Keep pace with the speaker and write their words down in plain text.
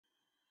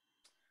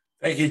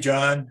Thank you,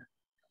 John.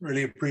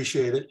 Really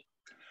appreciate it.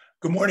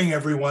 Good morning,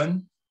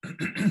 everyone.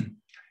 And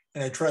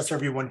I trust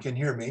everyone can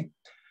hear me.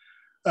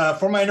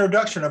 For my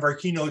introduction of our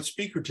keynote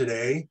speaker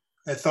today,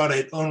 I thought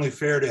it only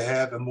fair to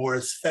have a more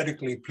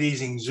aesthetically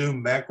pleasing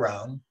Zoom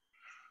background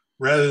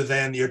rather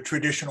than the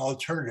traditional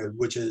alternative,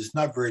 which is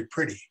not very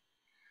pretty.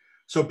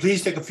 So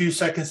please take a few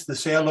seconds to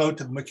say hello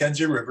to the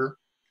Mackenzie River.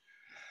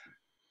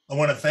 I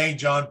want to thank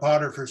John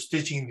Potter for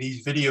stitching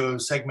these video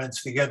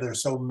segments together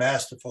so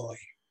masterfully.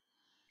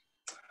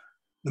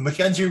 The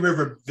Mackenzie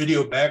River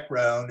video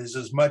background is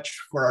as much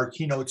for our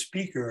keynote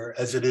speaker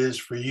as it is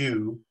for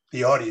you,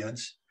 the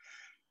audience,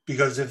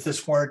 because if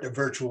this weren't a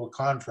virtual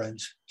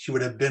conference, she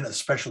would have been a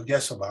special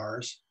guest of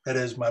ours. That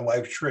is my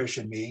wife, Trish,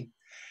 and me,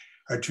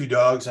 our 2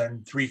 dogs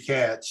and 3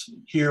 cats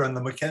here on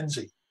the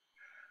Mackenzie.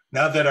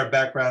 Now that our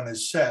background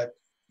is set,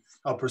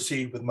 I'll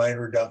proceed with my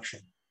introduction.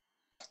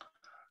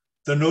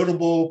 The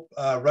notable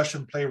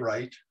Russian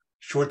playwright,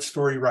 short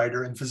story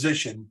writer, and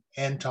physician,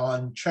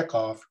 Anton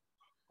Chekhov,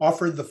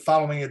 offered the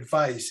following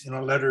advice in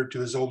a letter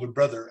to his older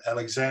brother,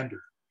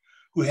 Alexander,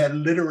 who had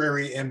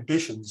literary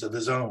ambitions of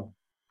his own.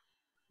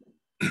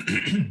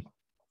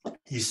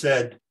 He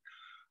said,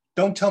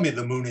 "Don't tell me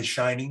the moon is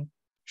shining.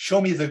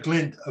 Show me the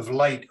glint of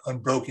light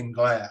on broken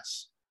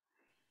glass."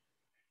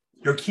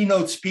 Your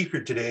keynote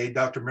speaker today,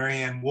 Dr.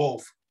 Maryanne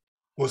Wolf,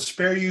 will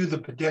spare you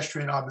the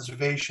pedestrian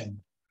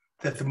observation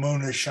that the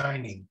moon is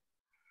shining.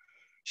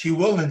 She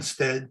will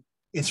instead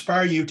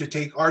inspire you to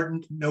take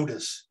ardent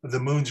notice of the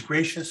moon's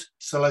gracious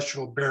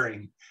celestial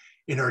bearing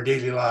in our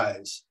daily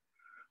lives,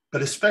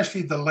 but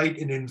especially the light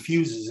it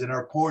infuses in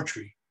our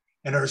poetry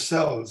and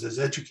ourselves as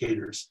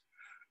educators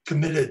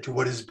committed to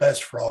what is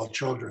best for all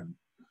children.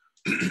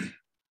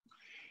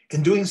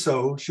 In doing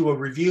so, she will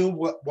reveal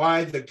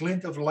why the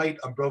glint of light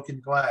on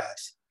broken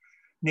glass,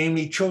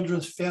 namely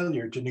children's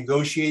failure to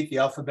negotiate the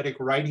alphabetic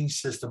writing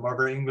system of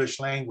our English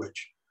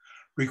language,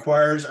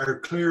 requires our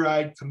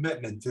clear-eyed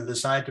commitment to the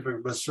scientific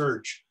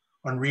research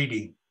on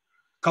reading,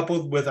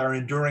 coupled with our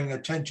enduring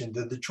attention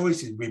to the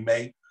choices we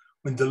make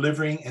when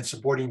delivering and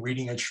supporting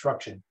reading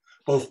instruction,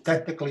 both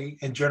technically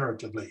and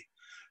generatively,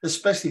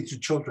 especially to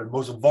children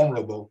most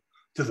vulnerable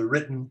to the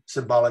written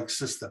symbolic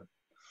system.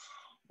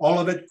 All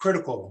of it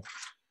critical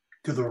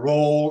to the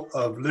role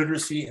of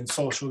literacy and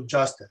social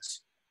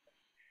justice,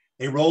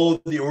 a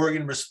role the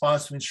Oregon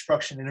Response to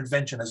Instruction and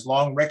Intervention has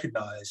long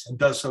recognized and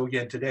does so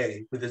again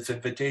today with its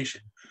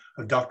invitation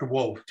of Dr.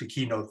 Wolf to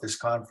keynote this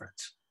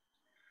conference.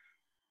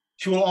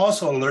 She will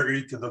also alert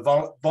you to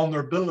the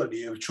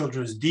vulnerability of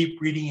children's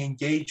deep reading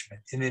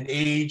engagement in an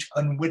age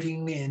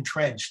unwittingly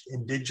entrenched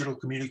in digital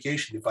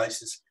communication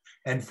devices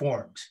and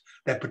forms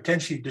that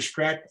potentially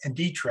distract and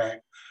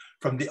detract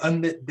from the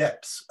unlit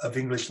depths of the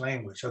English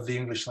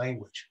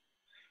language.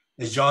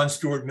 As John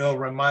Stuart Mill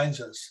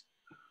reminds us,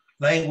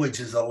 language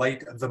is the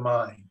light of the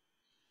mind.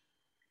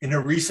 In a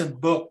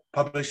recent book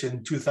published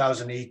in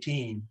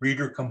 2018,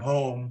 Reader Come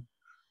Home,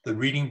 The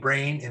Reading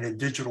Brain in a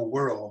Digital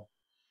World,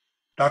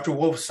 Dr.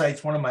 Wolf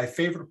cites one of my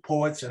favorite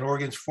poets and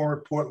Oregon's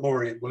former poet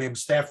laureate, William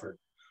Stafford,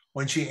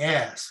 when she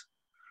asks,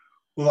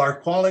 "Will our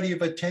quality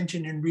of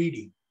attention in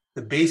reading,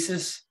 the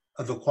basis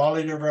of the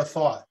quality of our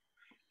thought,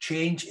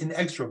 change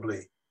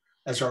inexorably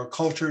as our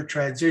culture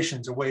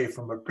transitions away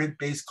from a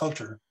print-based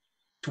culture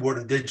toward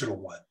a digital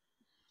one?"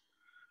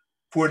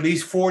 For at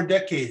least 4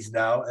 decades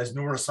now, as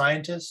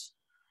neuroscientist,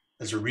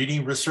 as a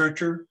reading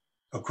researcher,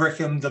 a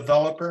curriculum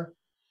developer,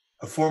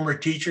 a former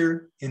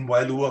teacher in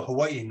Wailua,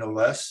 Hawaii, no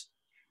less,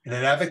 and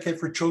an advocate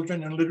for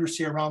children and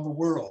literacy around the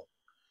world,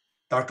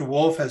 Dr.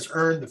 Wolf has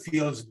earned the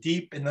field's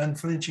deep and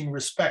unflinching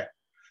respect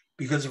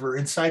because of her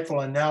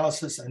insightful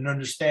analysis and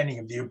understanding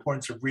of the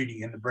importance of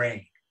reading in the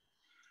brain.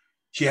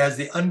 She has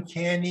the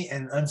uncanny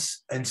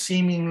and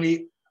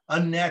seemingly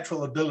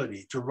unnatural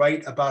ability to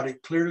write about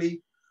it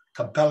clearly,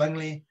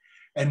 compellingly,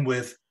 and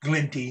with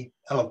glinty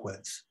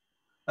eloquence.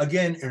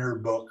 Again, in her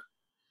book,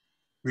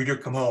 Reader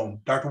Come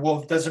Home, Dr.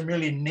 Wolf doesn't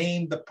merely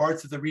name the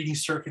parts of the reading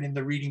circuit in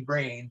the reading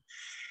brain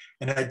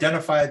and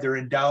identify their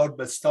endowed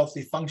but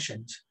stealthy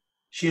functions.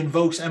 She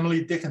invokes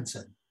Emily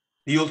Dickinson,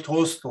 Leo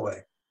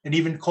Tolstoy, and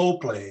even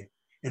Coldplay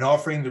in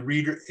offering the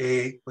reader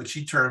what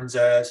she terms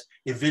as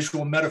a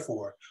visual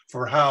metaphor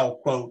for how,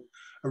 quote,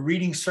 a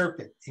reading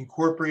circuit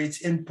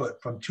incorporates input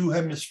from 2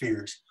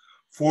 hemispheres,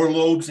 4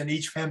 lobes in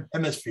each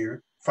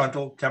hemisphere,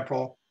 frontal,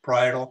 temporal,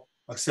 parietal,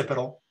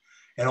 occipital,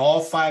 and all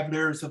 5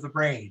 layers of the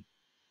brain,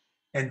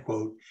 end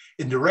quote,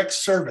 in direct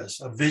service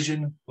of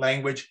vision,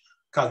 language,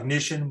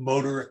 cognition,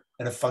 motor,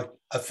 and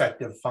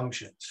affective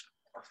functions.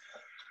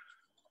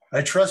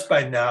 I trust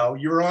by now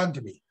you're on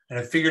to me and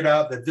have figured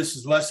out that this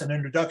is less an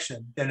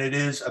introduction than it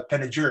is a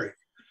panegyric,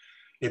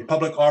 a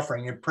public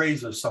offering in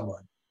praise of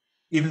someone,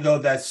 even though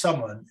that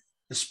someone,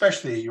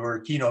 especially your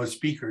keynote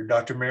speaker,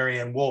 Dr.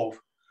 Maryanne Wolf,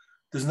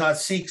 does not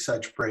seek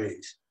such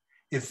praise.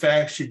 In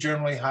fact, she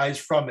generally hides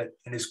from it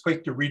and is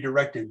quick to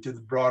redirect it to the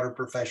broader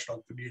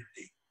professional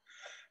community,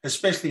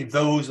 especially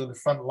those on the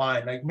front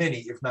line, like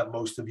many, if not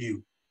most of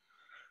you.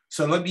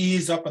 So let me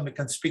ease up on the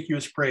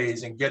conspicuous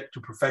praise and get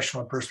to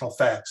professional and personal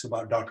facts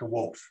about Dr.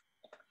 Wolf.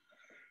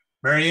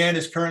 Maryanne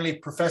is currently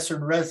professor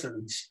in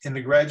residence in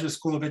the Graduate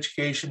School of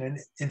Education and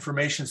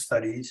Information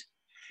Studies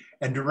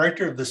and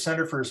director of the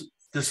Center for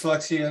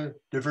Dyslexia,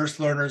 Diverse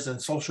Learners,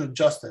 and Social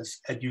Justice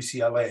at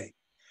UCLA.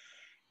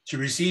 She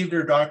received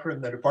her doctorate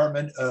in the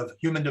Department of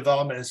Human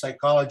Development and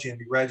Psychology in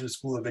the Graduate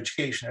School of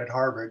Education at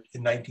Harvard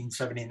in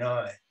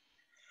 1979.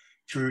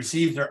 She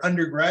received her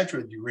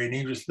undergraduate degree in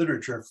English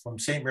literature from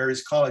St.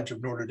 Mary's College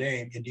of Notre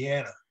Dame,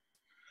 Indiana.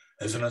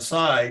 As an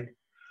aside,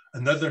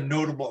 another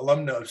notable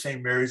alumna of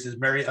St. Mary's is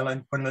Mary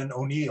Ellen Quinlan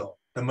O'Neill,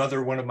 the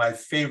mother of one of my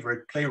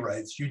favorite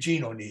playwrights,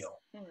 Eugene O'Neill.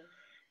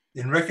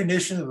 In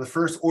recognition of the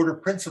first order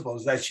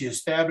principles that she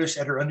established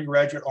at her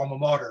undergraduate alma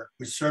mater,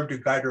 which served to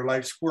guide her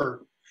life's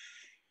work,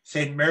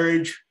 St.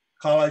 Mary's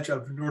College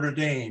of Notre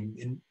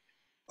Dame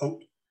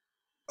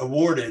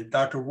awarded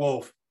Dr.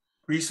 Wolf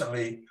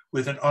recently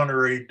with an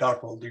honorary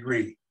doctoral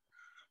degree.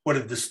 What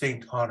a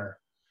distinct honor.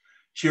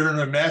 She earned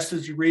her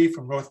master's degree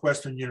from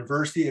Northwestern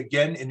University,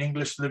 again in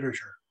English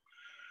literature.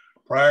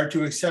 Prior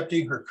to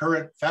accepting her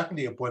current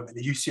faculty appointment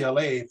at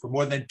UCLA for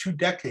more than 2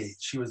 decades,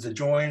 she was the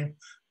John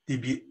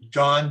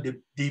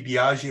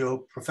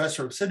DiBiagio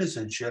Professor of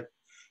Citizenship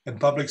and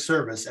Public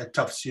Service at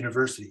Tufts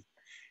University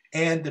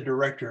and the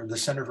director of the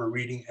Center for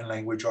Reading and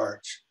Language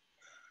Arts.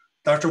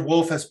 Dr.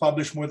 Wolf has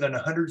published more than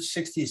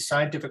 160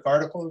 scientific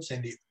articles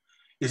and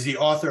is the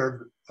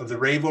author of the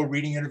Ravo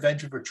Reading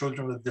Intervention for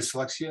Children with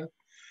Dyslexia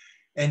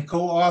and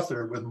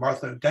co-author with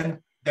Martha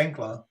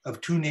Denkla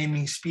of 2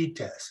 naming speed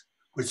tests,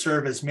 which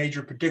serve as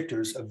major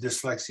predictors of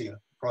dyslexia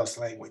across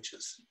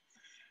languages.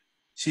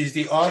 She's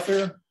the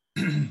author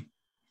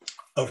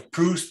of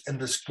Proust and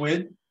the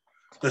Squid,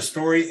 The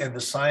Story and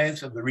the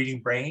Science of the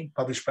Reading Brain,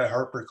 published by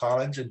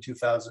HarperCollins in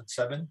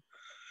 2007,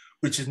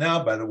 which is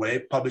now, by the way,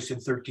 published in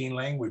 13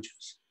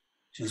 languages.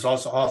 She's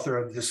also author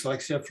of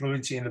Dyslexia,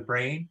 Fluency in the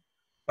Brain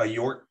by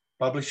York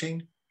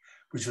Publishing,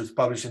 which was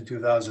published in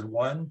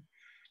 2001,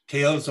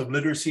 Tales of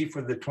Literacy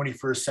for the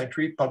 21st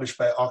Century, published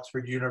by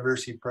Oxford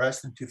University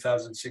Press in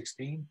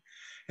 2016,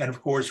 and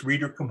of course,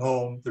 Reader Come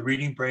Home, The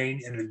Reading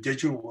Brain in a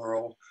Digital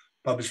World,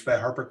 published by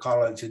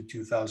HarperCollins in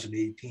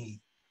 2018.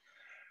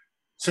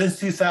 Since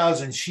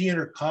 2000, she and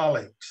her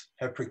colleagues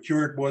have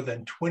procured more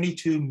than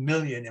 22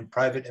 million in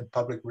private and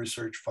public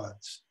research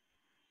funds.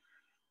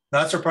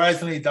 Not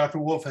surprisingly, Dr.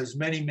 Wolf has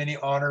many, many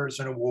honors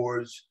and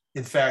awards.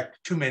 In fact,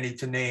 too many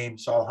to name,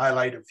 so I'll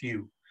highlight a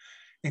few,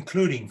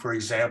 including, for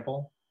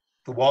example,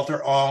 the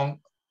Walter Ong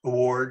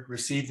Award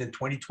received in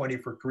 2020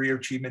 for Career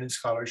Achievement and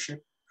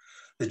Scholarship,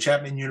 the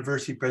Chapman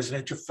University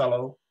Presidential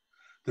Fellow,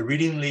 the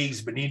Reading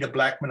League's Benita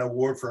Blackman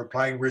Award for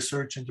Applying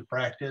Research into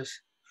Practice,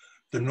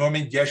 the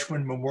Norman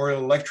Geschwin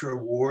Memorial Lecture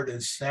Award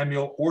and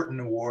Samuel Orton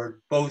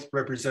Award, both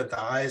represent the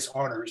highest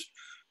honors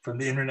from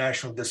the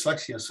International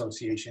Dyslexia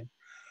Association,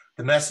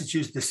 the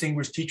Massachusetts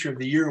Distinguished Teacher of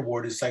the Year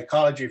Award in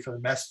Psychology from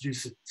the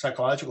Massachusetts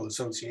Psychological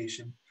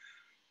Association,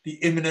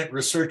 the Eminent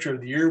Researcher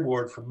of the Year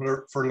Award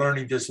for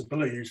Learning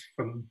Disabilities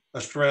from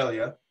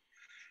Australia,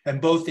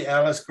 and both the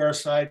Alice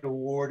Garside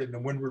Award and the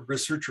Windward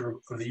Researcher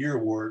of the Year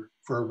Award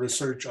for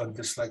research on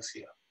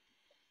dyslexia.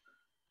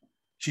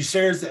 She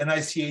shares the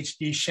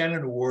NICHD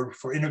Shannon Award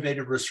for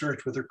Innovative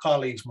Research with her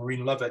colleagues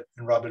Maureen Lovett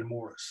and Robin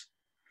Morris.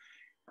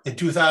 In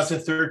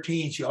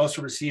 2013, she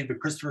also received the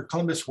Christopher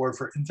Columbus Award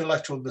for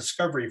Intellectual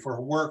Discovery for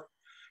her work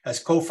as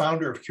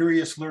co-founder of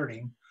Curious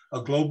Learning,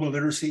 a global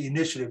literacy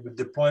initiative with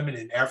deployment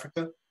in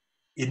Africa,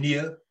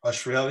 India,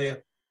 Australia,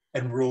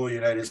 and rural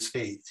United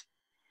States.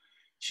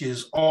 She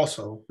is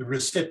also the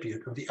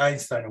recipient of the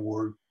Einstein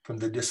Award from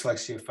the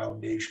Dyslexia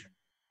Foundation.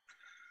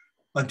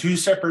 On 2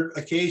 separate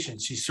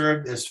occasions, she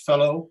served as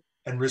fellow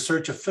and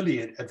research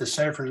affiliate at the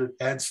Center for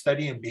Advanced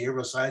Study in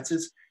Behavioral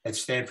Sciences at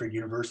Stanford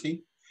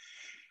University.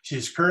 She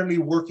is currently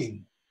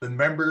working with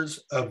members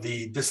of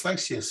the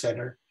Dyslexia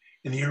Center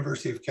in the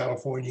University of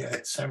California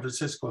at San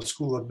Francisco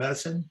School of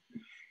Medicine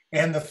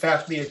and the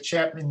faculty at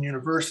Chapman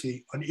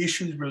University on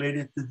issues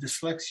related to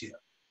dyslexia.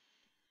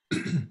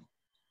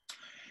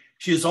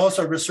 She is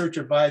also a research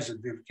advisor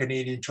to the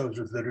Canadian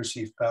Children's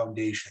Literacy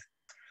Foundation.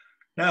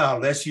 Now,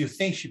 lest you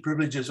think she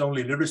privileges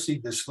only literacy,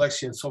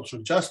 dyslexia, and social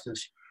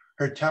justice,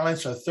 her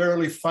talents are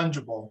thoroughly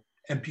fungible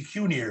and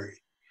pecuniary,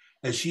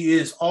 as she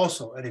is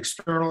also an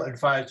external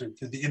advisor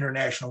to the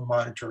International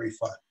Monetary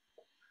Fund.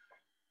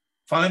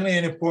 Finally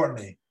and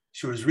importantly,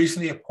 she was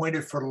recently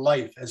appointed for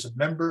life as a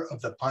member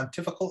of the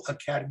Pontifical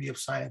Academy of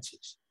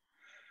Sciences.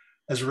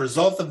 As a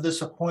result of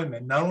this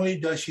appointment, not only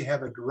does she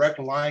have a direct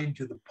line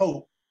to the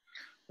Pope,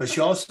 but she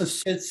also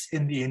sits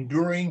in the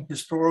enduring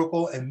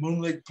historical and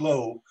moonlit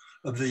glow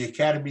of the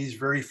Academy's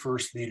very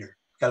first leader,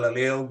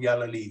 Galileo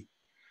Galilei.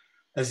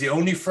 As the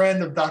only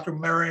friend of Dr.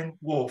 Maryanne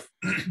Wolf,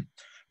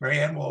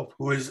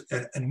 who is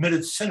an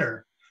admitted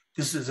sinner,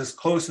 this is as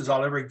close as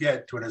I'll ever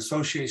get to an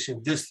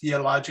association this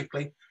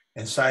theologically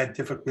and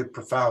scientifically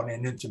profound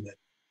and intimate.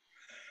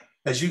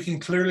 As you can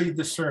clearly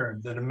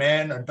discern, the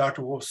demand on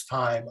Dr. Wolf's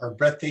time are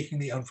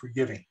breathtakingly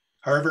unforgiving.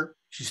 However,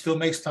 she still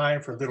makes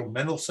time for little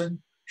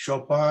Mendelssohn,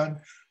 Chopin,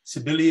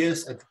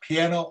 Sibelius at the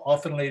piano,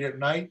 often late at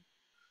night,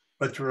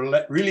 but to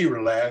really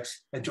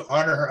relax and to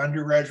honor her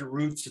undergraduate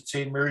roots at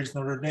St. Mary's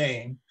Notre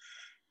Dame,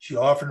 She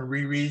often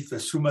rereads the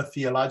Summa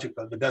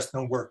Theologica, the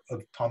best-known work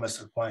of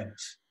Thomas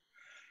Aquinas.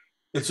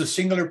 It's a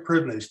singular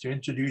privilege to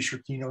introduce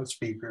your keynote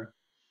speaker,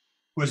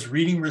 who is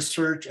reading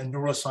research and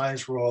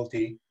neuroscience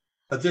royalty,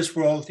 but this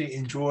royalty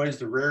enjoys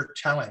the rare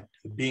talent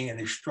of being an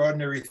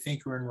extraordinary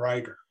thinker and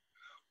writer,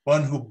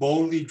 one who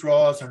boldly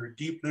draws on her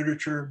deep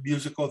literature,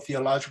 musical,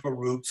 theological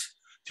roots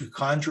to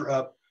conjure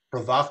up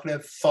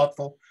provocative,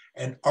 thoughtful,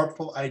 and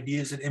artful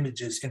ideas and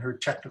images in her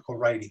technical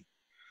writing.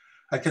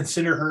 I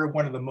consider her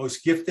one of the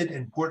most gifted and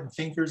important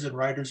thinkers and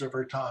writers of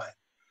her time.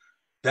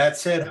 That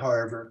said,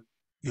 however,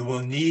 you will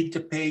need to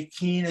pay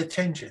keen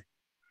attention.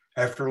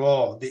 After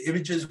all, the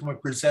images, when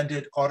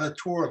presented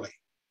auditorily,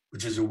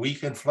 which is a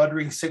weak and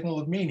fluttering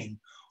signal of meaning,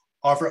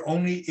 offer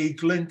only a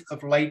glint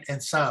of light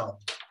and sound.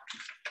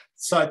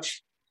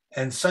 Such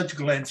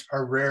glints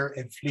are rare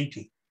and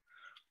fleeting.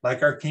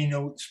 Like our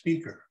keynote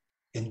speaker,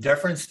 in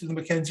deference to the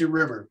Mackenzie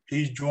River,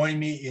 please join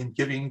me in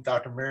giving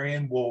Dr.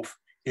 Maryanne Wolf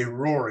a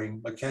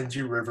roaring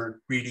Mackenzie River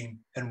greeting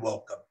and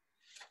welcome.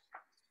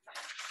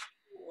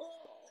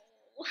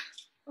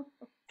 Whoa.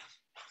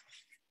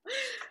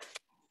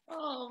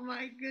 Oh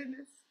my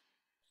goodness.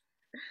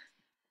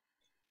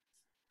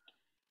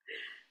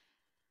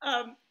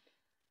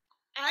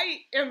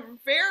 I am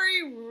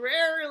very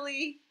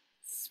rarely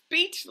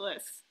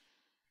speechless,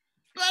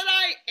 but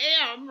I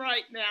am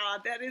right now.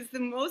 That is the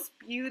most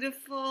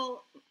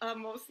beautiful,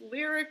 most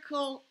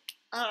lyrical,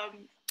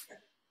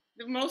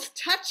 the most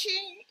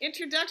touching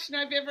introduction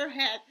I've ever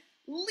had.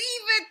 Leave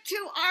it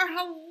to our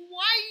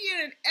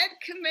Hawaiian Ed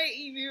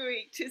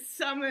Kame'enui to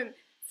summon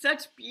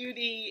such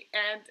beauty,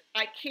 and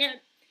I can't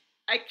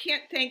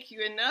thank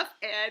you enough,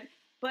 Ed,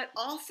 but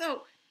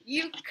also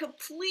you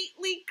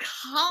completely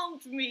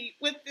calmed me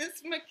with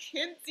this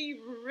Mackenzie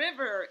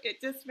River.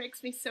 It just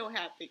makes me so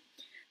happy.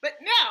 But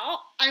now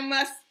I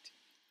must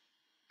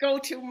go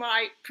to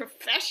my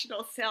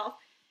professional self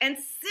and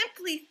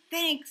simply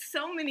thank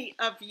so many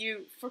of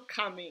you for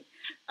coming.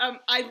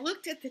 I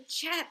looked at the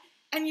chat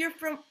and you're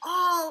from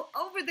all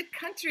over the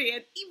country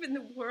and even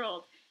the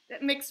world.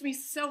 That makes me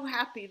so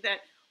happy that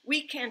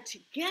we can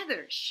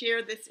together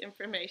share this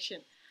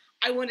information.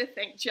 I want to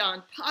thank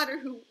John Potter,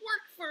 who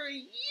worked for a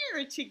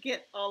year to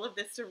get all of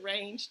this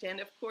arranged, and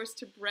of course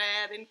to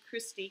Brad and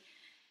Christy,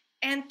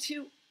 and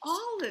to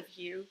all of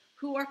you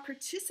who are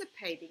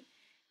participating,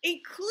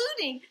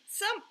 including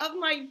some of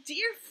my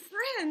dear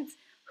friends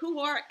who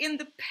are in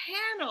the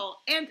panel,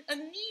 and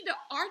Anita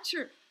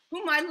Archer,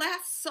 whom I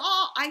last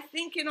saw, I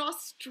think, in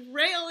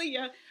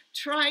Australia,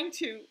 trying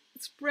to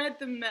spread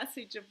the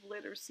message of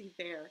literacy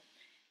there.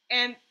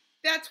 And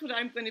that's what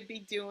I'm going to be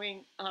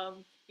doing,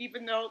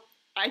 even though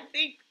I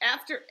think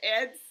after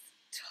Ed's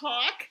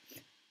talk,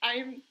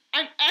 I'm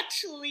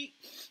actually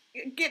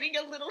getting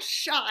a little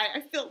shy. I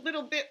feel a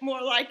little bit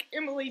more like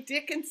Emily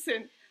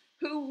Dickinson,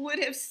 who would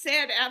have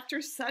said after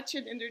such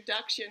an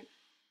introduction,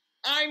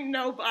 I'm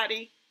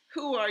nobody.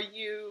 Who are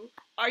you?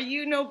 Are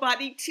you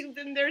nobody too?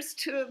 Then there's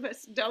two of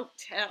us, don't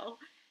tell.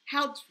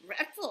 How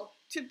dreadful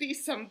to be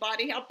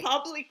somebody. How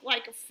public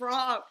like a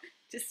frog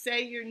to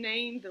say your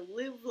name the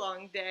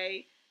livelong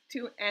day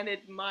to an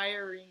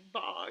admiring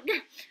bog.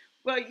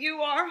 Well,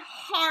 you are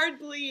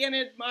hardly an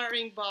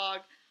admiring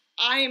bog.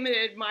 I am an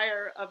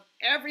admirer of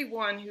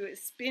everyone who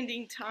is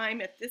spending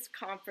time at this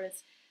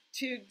conference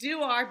to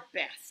do our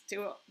best,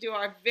 to do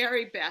our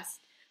very best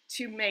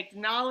to make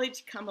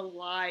knowledge come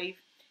alive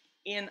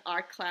in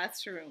our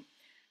classroom.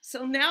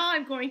 So now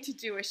I'm going to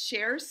do a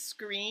share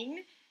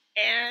screen,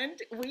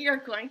 and we are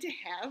going to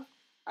have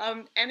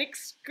an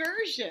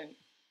excursion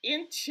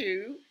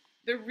into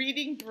the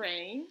reading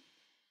brain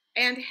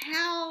and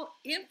how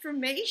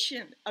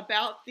information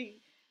about the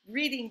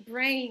reading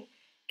brain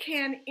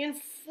can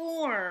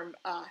inform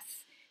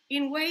us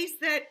in ways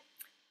that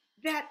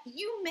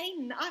you may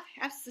not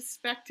have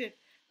suspected,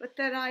 but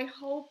that I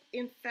hope,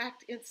 in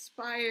fact,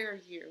 inspire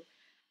you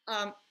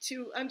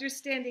to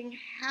understanding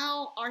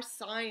how our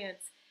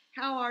science,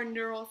 how our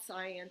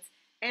neuroscience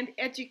and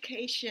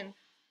education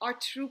are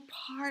true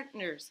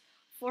partners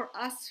for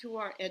us who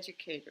are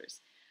educators.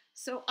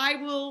 So I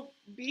will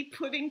be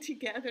putting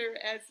together,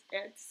 as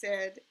Ed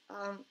said,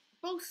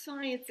 both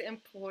science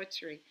and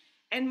poetry,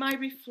 and my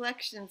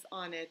reflections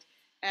on it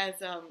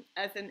as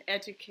an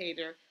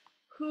educator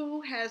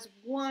who has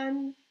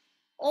one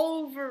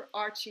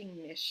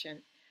overarching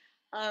mission.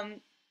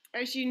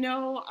 As you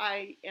know,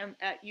 I am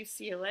at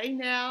UCLA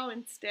now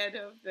instead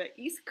of the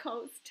East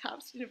Coast,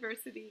 Tufts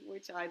University,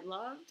 which I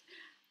loved.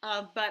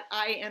 But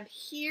I am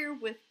here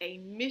with a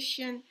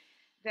mission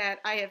that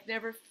I have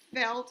never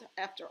felt,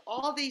 after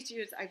all these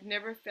years, I've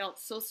never felt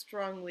so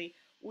strongly.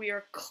 We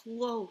are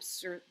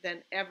closer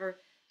than ever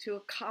to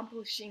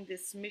accomplishing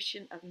this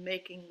mission of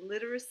making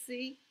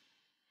literacy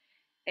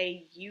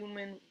a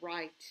human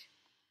right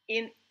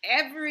in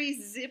every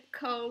zip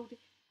code,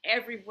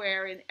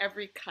 everywhere, in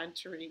every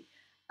country.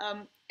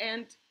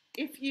 And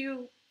if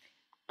you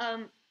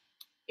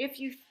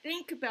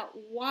think about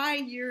why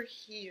you're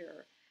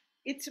here,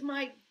 it's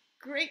my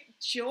great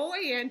joy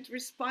and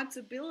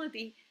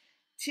responsibility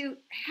to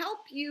help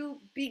you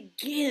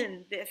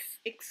begin this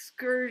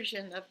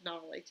excursion of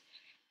knowledge.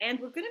 And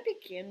we're going to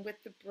begin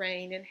with the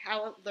brain and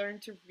how it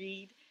learned to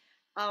read,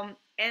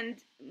 and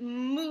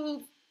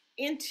move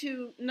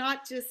into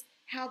not just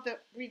how the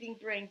reading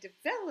brain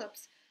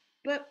develops,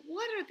 but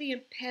what are the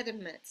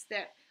impediments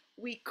that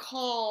we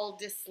call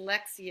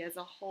dyslexia as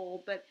a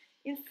whole, but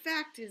in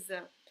fact is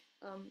a,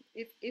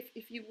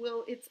 if you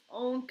will, its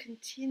own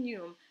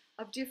continuum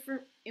of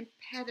different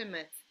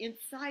impediments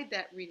inside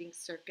that reading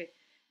circuit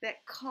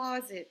that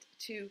cause it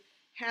to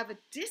have a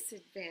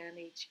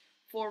disadvantage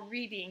for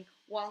reading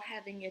while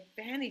having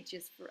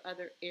advantages for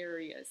other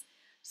areas.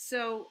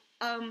 So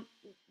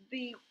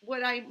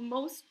what I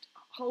most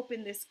hope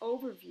in this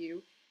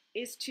overview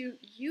is to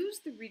use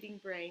the reading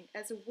brain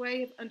as a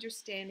way of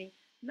understanding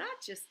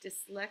not just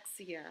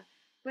dyslexia,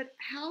 but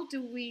how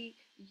do we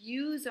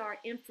use our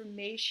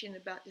information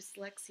about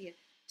dyslexia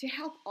to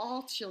help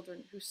all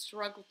children who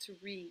struggle to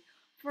read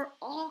for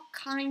all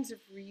kinds of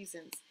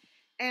reasons.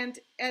 And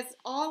as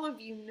all of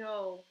you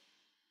know,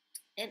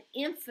 an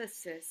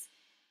emphasis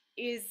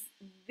is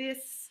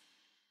this,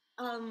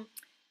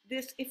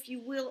 if you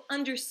will,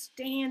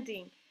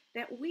 understanding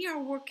that we are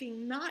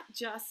working not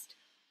just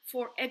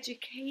for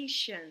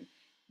education,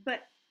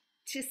 but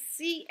to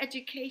see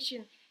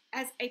education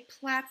as a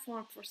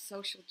platform for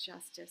social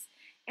justice,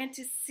 and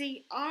to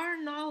see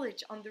our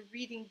knowledge on the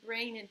reading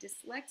brain and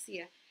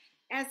dyslexia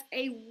as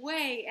a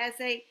way, as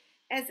a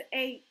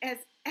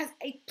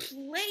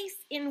place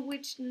in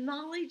which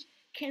knowledge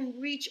can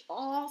reach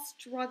all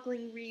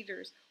struggling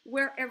readers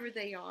wherever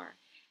they are.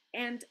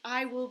 And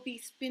I will be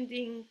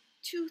spending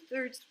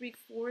 2/3,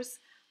 3/4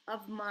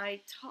 of my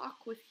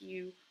talk with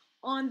you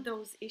on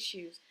those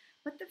issues.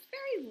 But the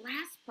very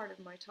last part of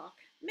my talk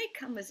may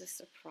come as a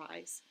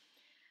surprise.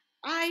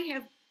 I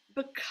have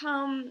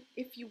become,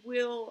 if you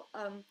will,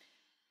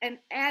 an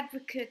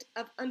advocate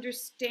of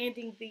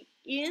understanding the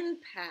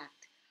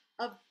impact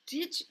of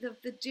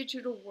the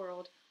digital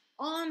world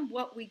on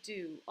what we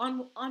do,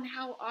 on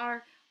how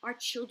our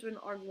children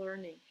are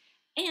learning,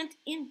 and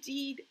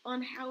indeed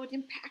on how it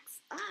impacts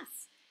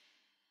us.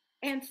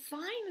 And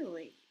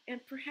finally,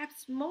 and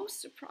perhaps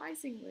most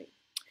surprisingly,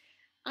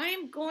 I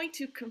am going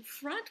to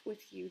confront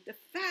with you the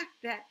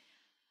fact that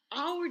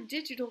our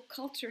digital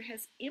culture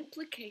has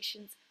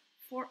implications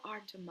for our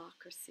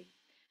democracy.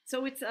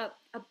 So it's a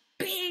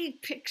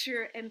big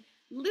picture and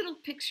little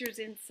pictures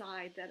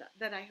inside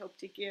that I hope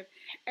to give.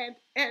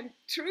 And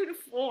true to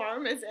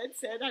form, as Ed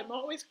said, I'm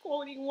always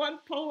quoting one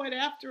poet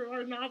after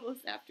or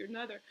novelist after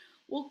another.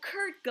 Well,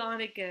 Kurt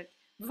Vonnegut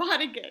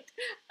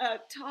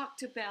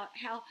talked about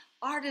how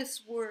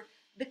artists were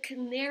the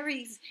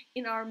canaries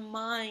in our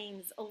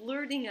minds,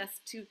 alerting us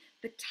to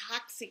the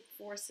toxic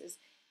forces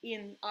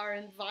in our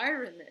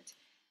environment.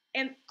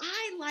 And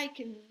I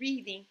liken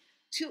reading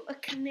to a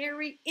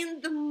canary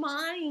in the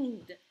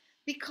mind,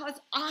 because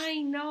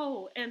I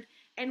know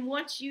and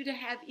want you to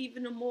have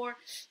even a more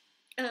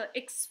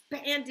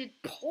expanded,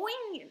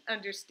 poignant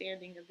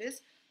understanding of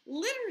this.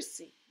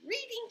 Literacy,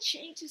 reading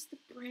changes the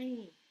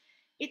brain.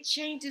 It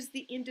changes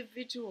the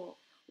individual,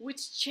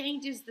 which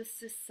changes the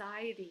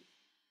society,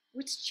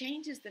 which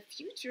changes the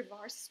future of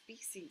our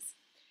species.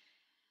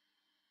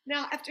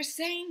 Now, after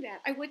saying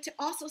that, I want to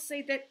also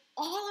say that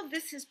all of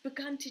this has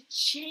begun to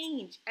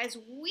change as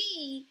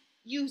we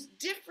use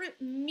different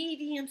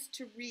mediums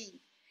to read,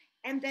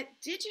 and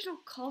that digital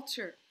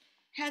culture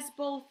has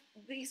both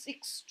these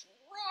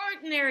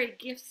extraordinary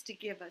gifts to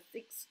give us, the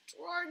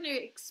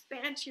extraordinary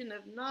expansion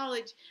of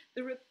knowledge,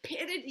 the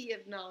rapidity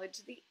of knowledge,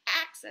 the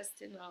access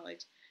to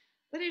knowledge,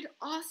 but it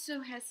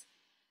also has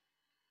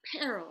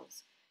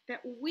perils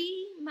that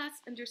we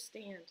must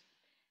understand.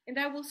 And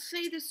I will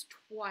say this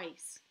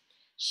twice.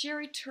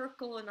 Sherry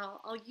Turkle, and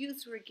I'll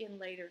use her again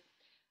later,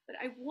 but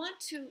I want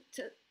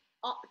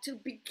to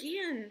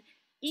begin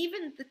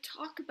even the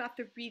talk about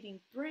the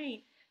reading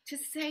brain to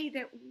say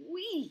that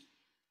we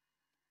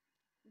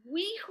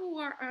who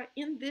are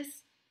in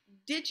this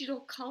digital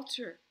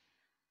culture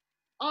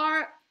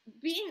are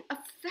being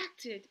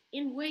affected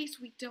in ways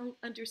we don't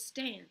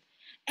understand.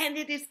 And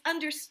it is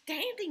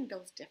understanding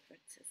those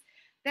differences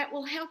that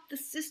will help the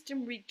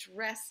system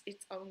redress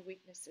its own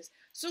weaknesses.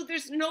 So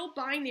there's no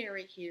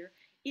binary here.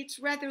 It's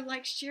rather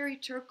like Sherry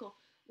Turkle.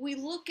 We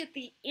look at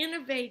the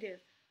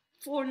innovative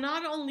for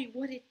not only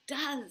what it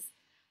does,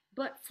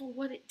 but for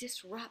what it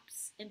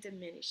disrupts and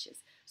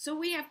diminishes. So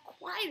we have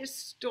quite a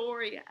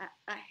story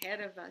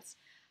ahead of us,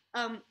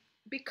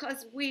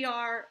 because we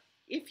are,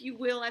 if you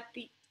will, at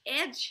the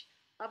edge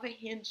of a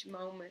hinge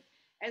moment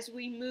as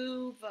we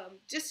move,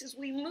 just as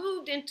we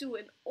moved into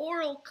an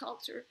oral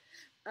culture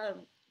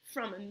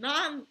from a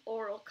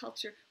non-oral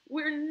culture.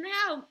 We're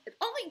now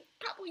only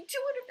probably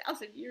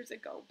 200,000 years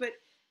ago,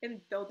 but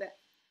and though that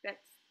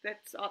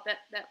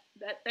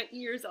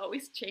year is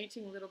always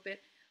changing a little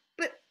bit,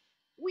 but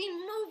we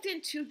moved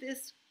into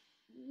this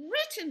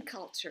written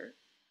culture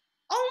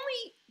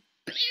only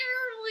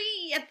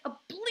barely at a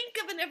blink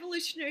of an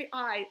evolutionary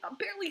eye,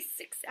 barely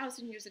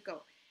 6,000 years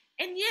ago.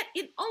 And yet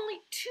in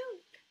only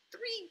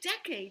 2-3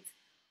 decades,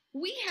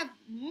 we have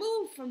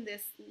moved from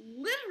this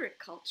literate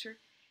culture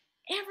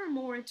ever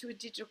more into a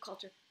digital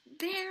culture.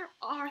 There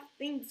are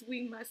things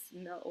we must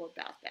know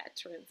about that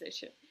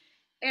transition.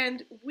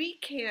 And we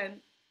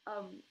can,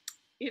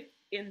 if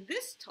in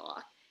this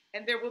talk,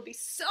 and there will be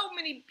so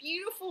many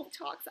beautiful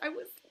talks. I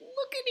was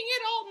looking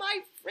at all my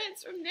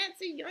friends from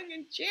Nancy Young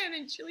and Jan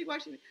and Chile,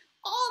 Washington.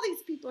 All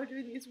these people are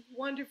doing these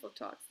wonderful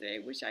talks today.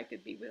 I wish I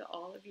could be with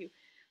all of you.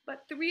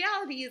 But the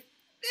reality is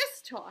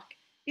this talk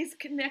is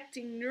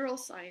connecting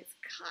neuroscience,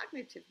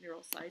 cognitive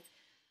neuroscience,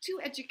 to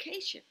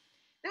education.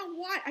 Now,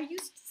 why? I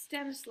used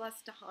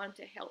Stanislas Dehaene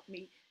to help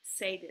me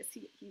say this.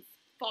 He's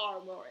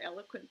far more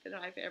eloquent than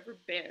I've ever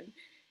been.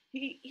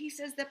 He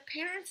says that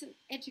parents and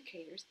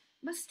educators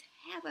must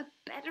have a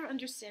better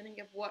understanding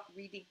of what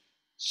reading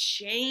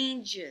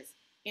changes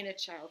in a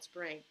child's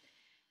brain.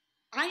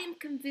 I am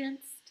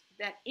convinced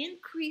that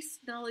increased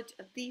knowledge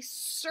of these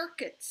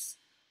circuits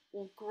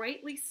will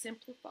greatly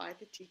simplify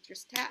the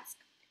teacher's task.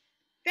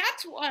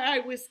 That's why I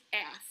was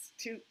asked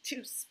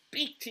to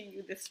speak to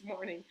you this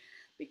morning,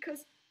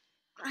 because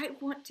I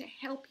want to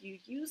help you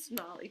use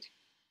knowledge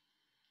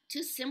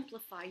to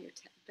simplify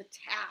the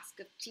task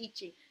of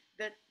teaching,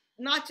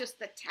 not just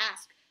the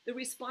task, the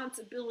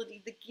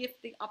responsibility, the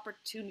gift, the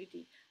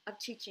opportunity of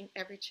teaching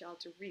every child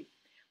to read.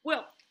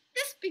 Well,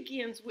 this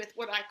begins with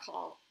what I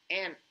call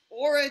an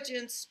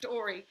origin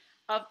story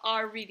of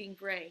our reading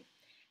brain.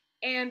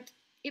 And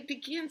it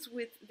begins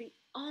with the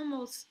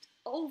almost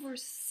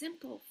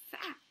oversimple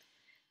fact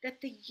that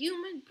the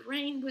human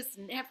brain was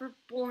never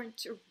born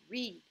to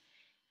read.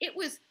 It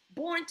was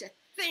born to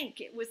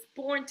think. It was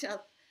born to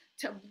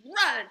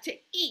run, to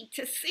eat,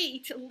 to see,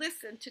 to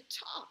listen, to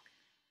talk.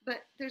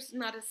 But there's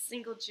not a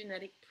single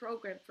genetic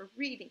program for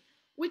reading,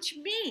 which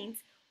means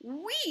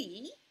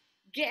we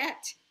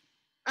get,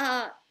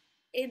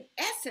 in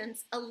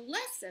essence, a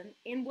lesson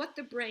in what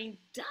the brain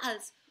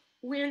does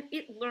when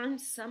it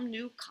learns some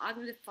new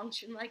cognitive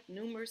function like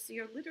numeracy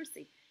or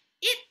literacy.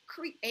 It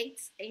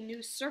creates a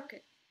new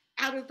circuit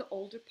out of the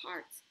older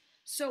parts.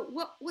 So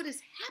what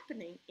is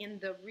happening in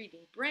the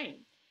reading brain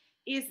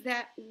is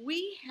that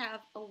we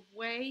have a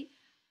way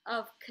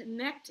of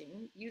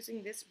connecting,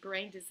 using this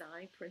brain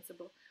design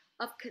principle,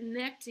 of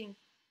connecting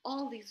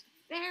all these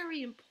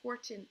very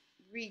important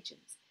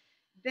regions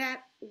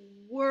that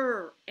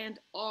were and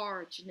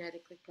are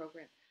genetically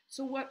programmed.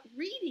 So what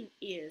reading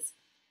is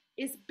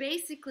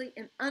basically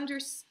an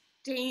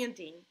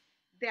understanding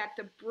that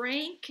the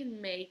brain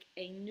can make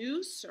a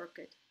new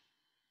circuit,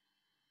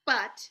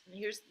 but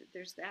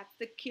there's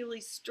the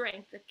Achilles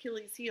strength,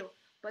 Achilles heel,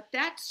 but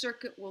that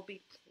circuit will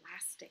be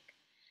plastic.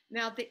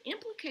 Now, the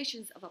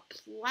implications of a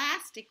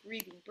plastic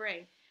reading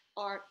brain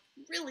are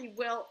really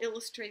well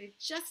illustrated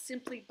just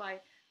simply by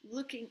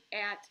looking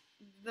at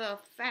the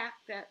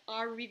fact that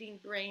our reading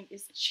brain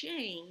is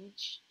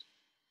changed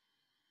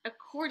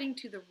according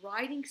to the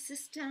writing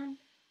system,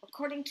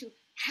 according to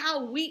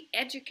how we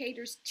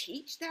educators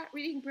teach that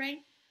reading brain,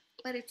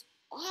 but it's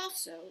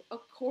also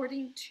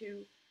according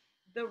to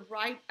the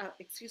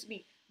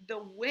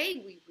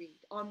way we read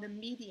on the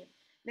medium.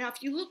 Now,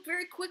 if you look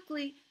very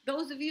quickly,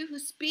 those of you who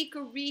speak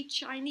or read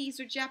Chinese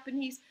or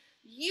Japanese,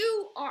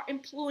 you are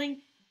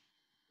employing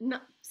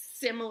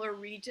similar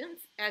regions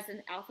as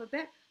an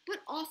alphabet, but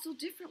also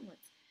different ones.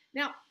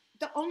 Now,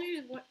 the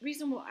only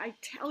reason why I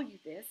tell you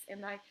this,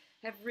 and I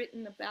have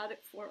written about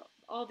it for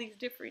all these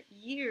different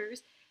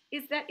years,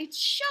 is that it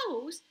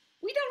shows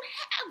we don't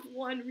have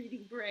one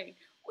reading brain.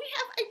 We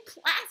have a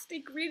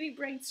plastic reading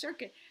brain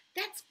circuit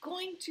that's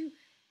going to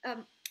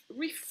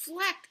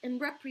reflect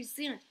and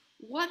represent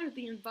what are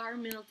the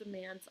environmental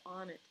demands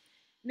on it.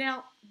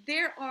 Now,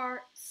 there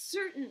are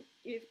certain,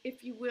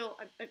 if you will,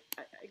 I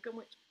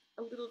go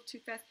a little too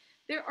fast,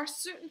 there are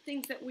certain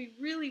things that we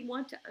really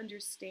want to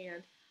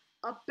understand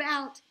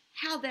about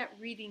how that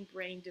reading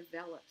brain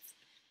develops.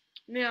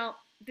 Now,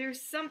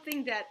 there's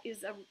something that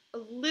is a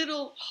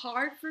little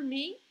hard for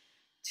me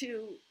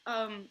to,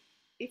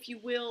 if you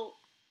will,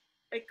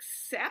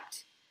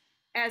 accept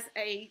as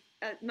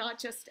not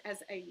just as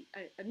a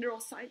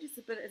neuroscientist,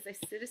 but as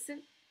a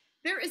citizen.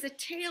 There is a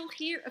tale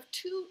here of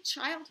two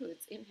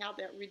childhoods in how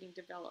that reading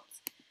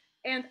develops.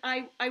 And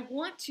I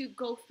want to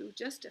go through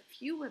just a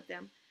few of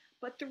them,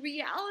 but the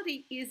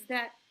reality is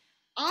that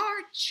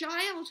our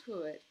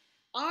childhood,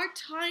 our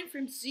time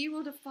from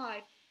 0 to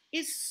 5,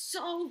 is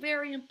so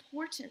very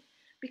important,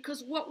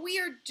 because what we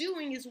are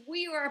doing is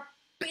we are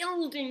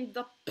building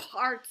the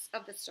parts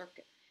of the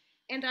circuit.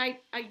 And I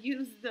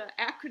use the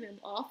acronym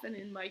often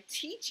in my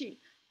teaching,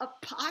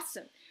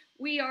 APOSSUM.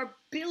 We are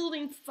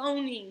building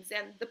phonemes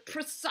and the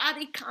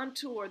prosodic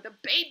contour. The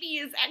baby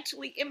is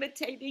actually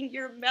imitating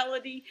your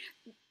melody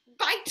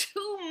by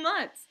 2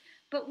 months.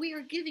 But we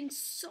are giving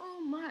so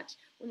much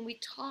when we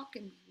talk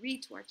and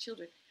read to our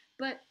children.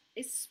 But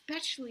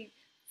especially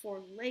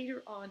for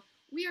later on,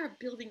 we are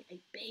building a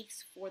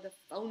base for the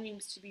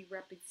phonemes to be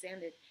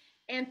represented.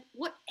 And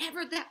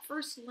whatever that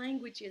first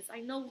language is,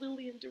 I know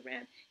Lillian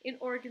Duran in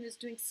Oregon is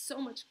doing so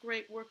much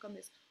great work on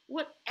this.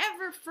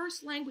 Whatever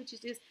first language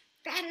it is,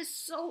 that is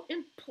so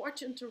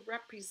important to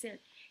represent.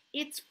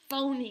 It's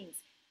phonemes,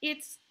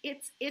 it's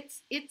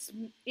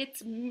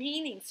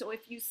meaning. So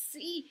if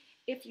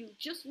you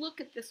just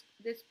look at this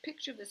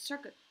picture of the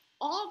circuit,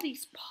 all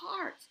these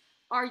parts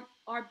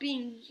are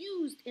being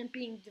used and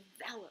being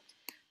developed.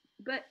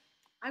 But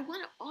I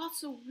want to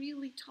also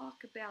really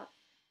talk about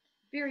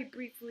very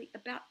briefly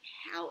about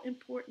how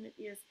important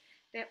it is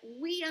that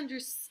we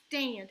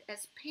understand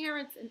as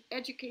parents and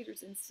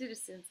educators and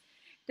citizens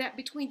that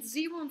between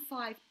 0 and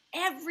 5,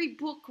 every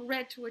book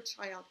read to a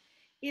child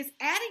is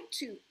adding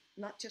to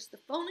not just the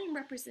phoneme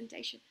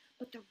representation,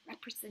 but the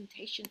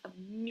representation of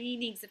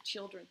meanings of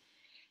children.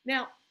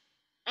 Now,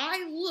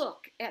 I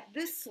look at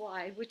this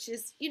slide, which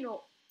is,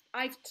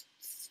 I've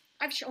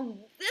shown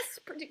this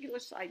particular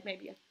slide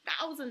maybe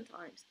 1,000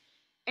 times,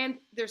 and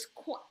this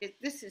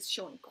is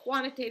showing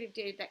quantitative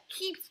data that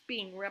keeps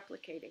being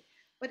replicated,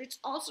 but it's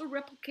also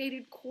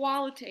replicated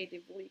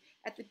qualitatively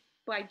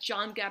by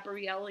John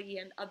Gabrielli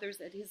and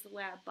others at his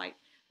lab, by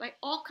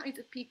all kinds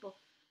of people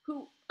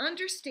who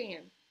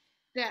understand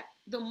that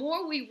the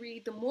more we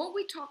read, the more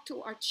we talk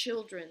to our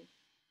children,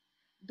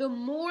 the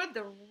more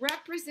the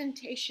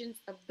representations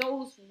of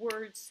those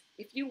words,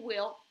 if you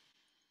will,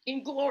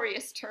 in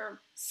glorious term,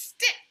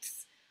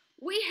 sticks.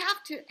 We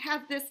have to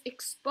have this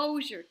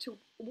exposure to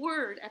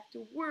word after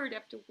word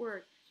after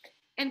word.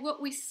 And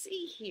what we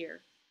see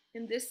here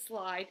in this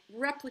slide,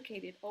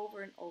 replicated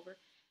over and over,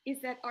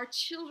 is that our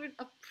children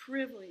of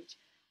privilege,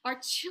 our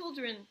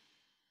children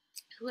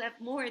who have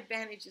more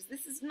advantages,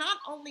 this is not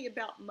only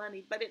about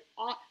money, but it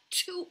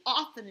too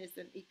often is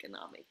an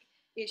economic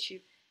issue.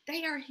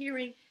 They are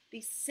hearing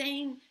the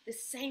same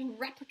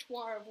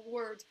repertoire of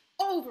words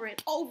over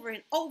and over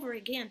and over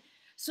again,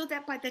 so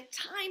that by the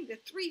time they're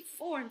 3,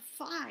 4, and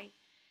 5,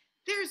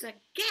 there's a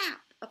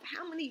gap of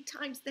how many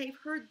times they've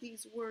heard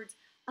these words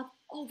of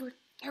over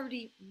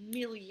 30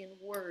 million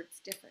words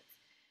difference.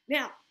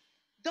 Now,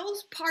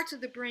 those parts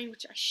of the brain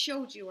which I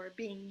showed you are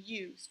being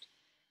used.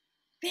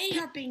 They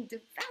are being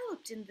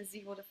developed in the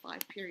 0 to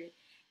 5 period,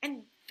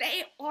 and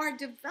they are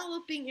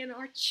developing in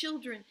our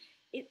children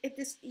at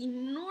this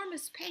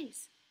enormous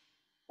pace,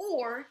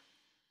 or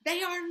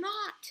they are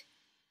not.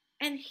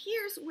 And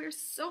here's where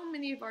so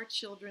many of our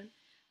children,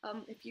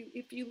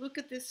 if you look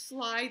at this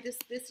slide,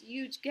 this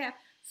huge gap,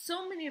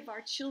 so many of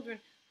our children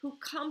who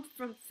come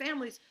from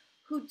families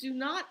who do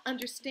not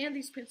understand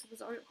these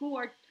principles, or who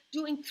are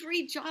doing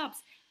 3 jobs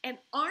and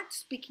aren't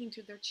speaking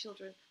to their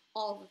children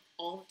all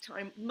the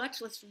time,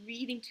 much less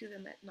reading to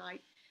them at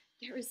night,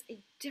 there is a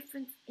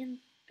difference in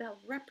the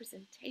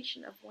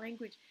representation of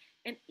language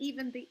and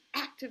even the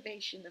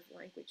activation of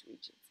language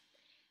regions.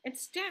 And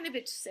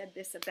Stanovich said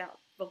this about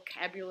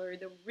vocabulary: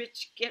 the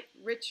rich get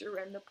richer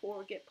and the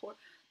poor get poor.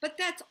 But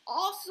that's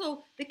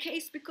also the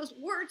case because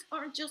words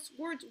aren't just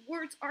words.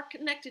 Words are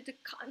connected to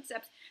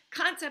concepts.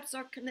 Concepts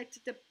are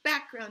connected to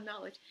background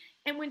knowledge.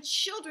 And when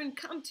children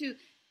come to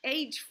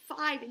age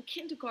 5 in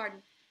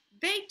kindergarten,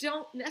 they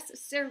don't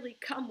necessarily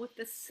come with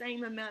the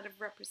same amount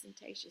of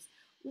representations.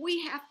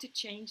 We have to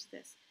change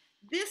this.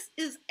 This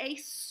is a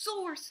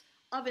source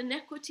of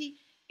inequity.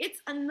 It's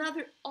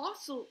another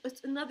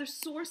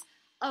source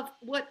of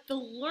what the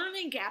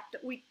learning gap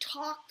that we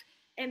talked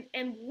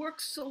and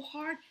worked so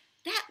hard.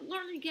 That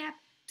learning gap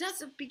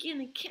doesn't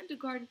begin in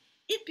kindergarten.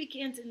 It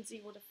begins in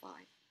 0 to 5.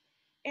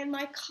 And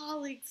my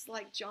colleagues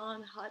like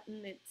John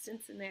Hutton at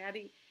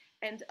Cincinnati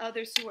and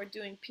others who are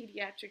doing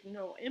pediatric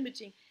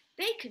neuroimaging,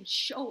 they can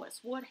show us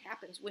what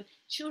happens when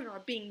children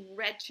are being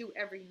read to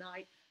every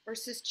night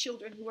versus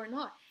children who are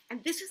not.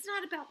 And this is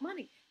not about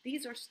money.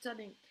 These are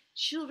studying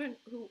children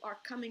who are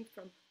coming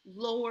from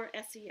lower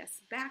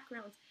SES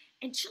backgrounds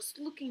and just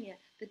looking at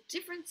the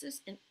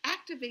differences in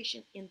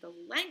activation in the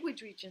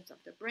language regions of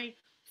the brain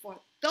for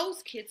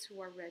those kids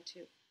who are read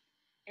to.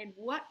 And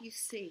what you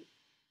see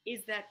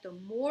is that the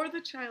more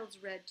the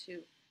child's read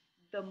to,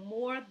 the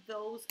more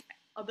those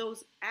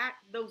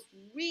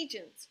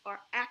regions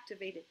are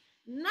activated,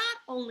 not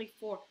only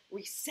for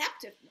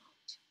receptive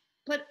knowledge,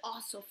 but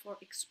also for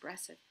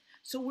expressive.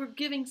 So we're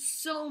giving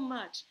so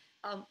much,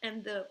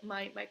 and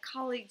my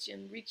colleagues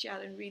in Reach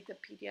Out and Read the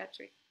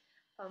Pediatric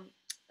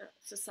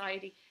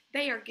Society,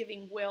 they are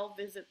giving well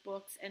visit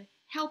books and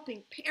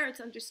helping parents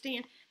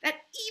understand that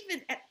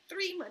even at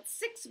 3 months,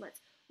 6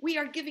 months, we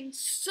are giving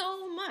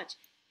so much.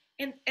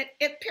 And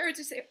parents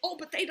will say, oh,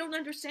 but they don't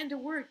understand a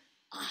word.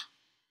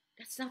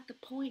 That's not the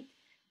point.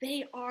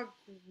 They are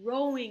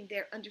growing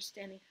their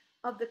understanding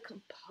of the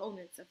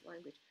components of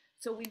language.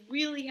 So we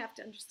really have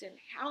to understand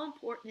how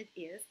important it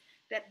is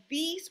that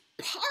these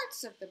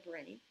parts of the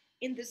brain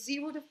in the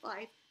 0 to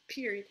 5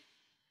 period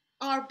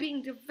are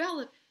being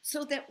developed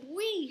so that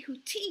we who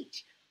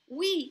teach,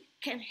 we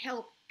can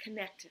help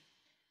connect it.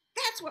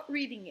 That's what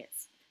reading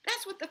is.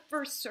 That's what the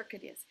first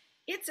circuit is.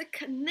 It's a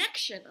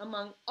connection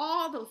among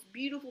all those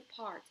beautiful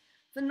parts: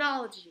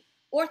 phonology,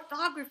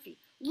 orthography,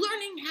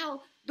 learning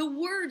how the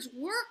words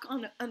work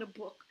on a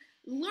book,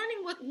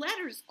 learning what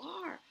letters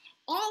are.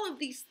 All of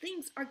these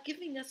things are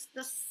giving us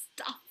the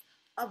stuff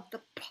of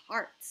the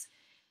parts.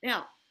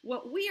 Now,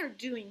 what we are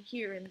doing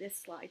here in this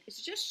slide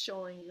is just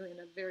showing you in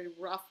a very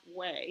rough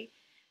way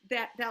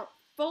that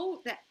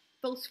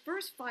those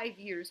first 5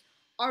 years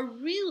are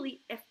really,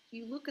 if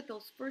you look at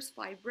those first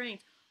 5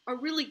 brains, are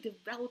really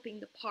developing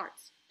the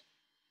parts.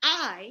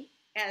 I,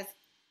 as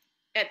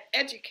an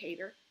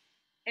educator,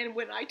 and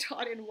when I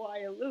taught in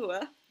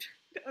Waialua,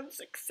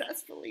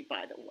 unsuccessfully,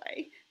 by the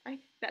way,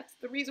 that's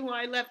the reason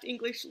why I left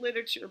English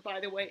literature, by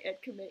the way,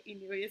 at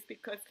Kame'enui, is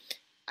because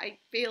I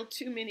failed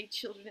too many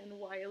children in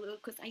Waialua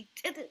because I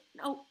didn't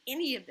know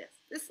any of this.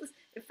 This is,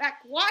 in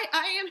fact, why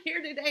I am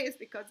here today is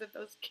because of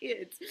those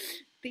kids,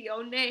 the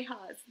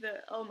Onehas,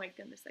 oh my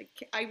goodness,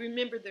 I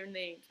remember their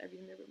names.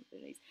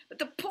 But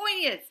the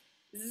point is,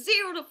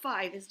 0 to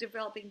 5 is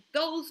developing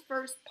those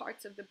first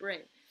parts of the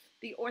brain.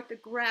 The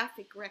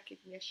orthographic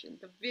recognition,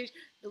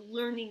 the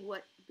learning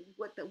what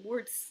the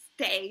words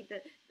say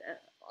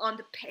on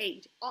the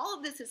page. All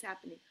of this is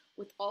happening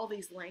with all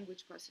these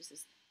language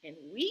processes. And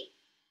we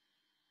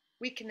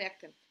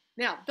connect them.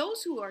 Now,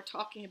 those who are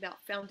talking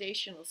about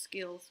foundational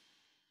skills,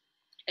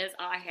 as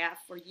I have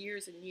for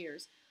years and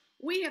years,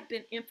 we have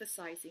been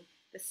emphasizing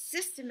the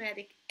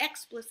systematic,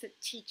 explicit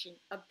teaching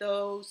of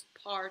those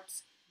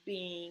parts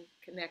being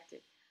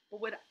connected. But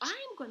what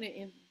I'm going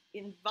to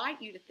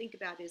invite you to think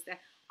about is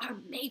that our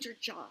major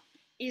job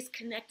is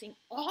connecting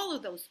all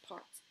of those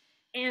parts.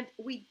 And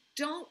we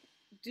don't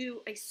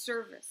do a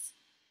service.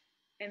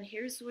 And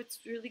here's what's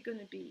really going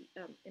to be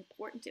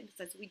important to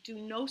emphasize. We do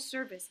no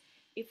service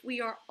if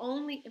we are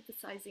only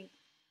emphasizing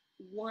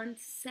one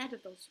set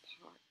of those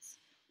parts.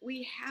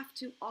 We have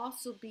to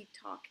also be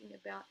talking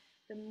about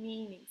the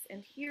meanings.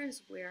 And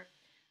here's where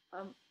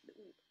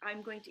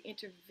I'm going to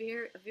enter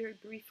very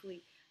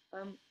briefly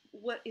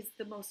what is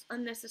the most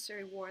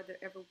unnecessary war there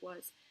ever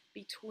was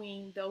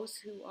between those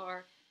who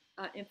are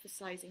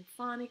emphasizing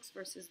phonics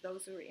versus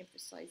those who are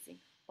emphasizing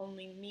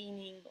only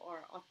meaning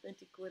or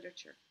authentic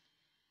literature.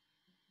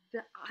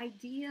 The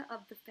idea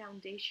of the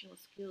foundational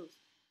skills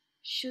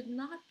should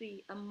not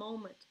be a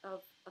moment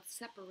of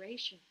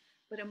separation,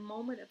 but a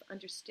moment of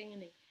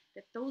understanding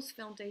that those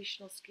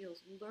foundational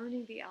skills,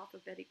 learning the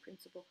alphabetic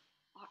principle,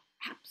 are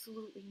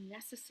absolutely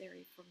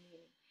necessary for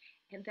meaning.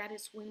 And that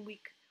is when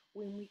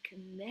we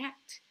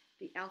connect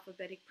the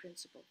alphabetic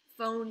principle,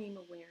 phoneme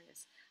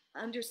awareness,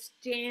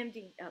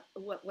 understanding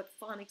what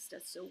phonics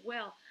does so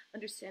well,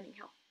 understanding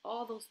how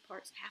all those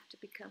parts have to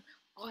become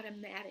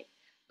automatic,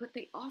 but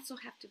they also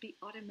have to be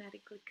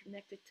automatically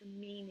connected to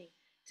meaning,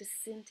 to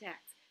syntax,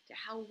 to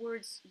how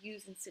words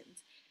use in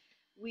sentence.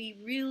 We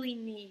really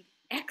need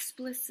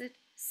explicit,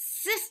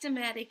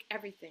 systematic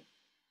everything,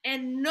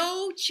 and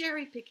no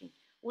cherry picking.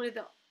 One of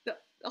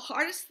the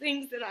hardest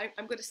things that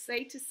I'm going to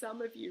say to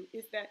some of you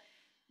is that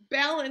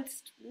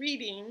balanced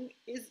reading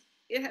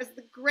it has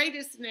the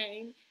greatest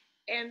name,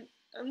 and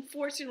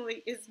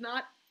unfortunately is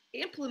not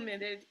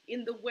implemented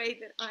in the way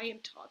that I am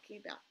talking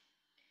about.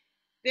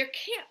 There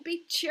can't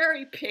be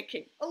cherry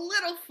picking, a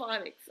little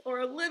phonics or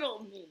a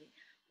little meaning.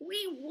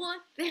 We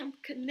want them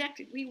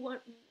connected. We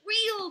want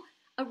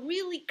a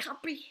really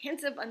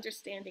comprehensive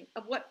understanding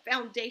of what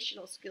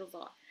foundational skills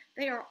are.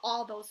 They are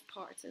all those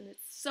parts, and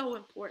it's so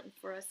important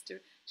for us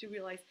to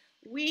realize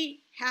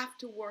we have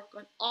to work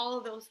on all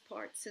of those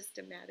parts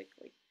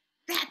systematically.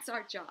 That's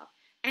our job.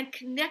 And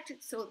connect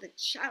it so the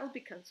child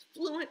becomes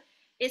fluent,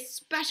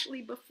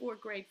 especially before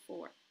grade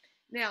 4.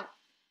 Now,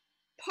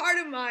 part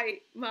of my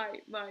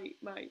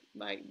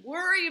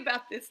worry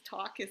about this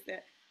talk is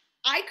that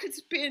I could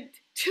spend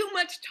too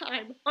much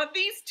time on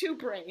these 2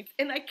 brains,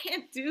 and I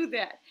can't do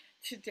that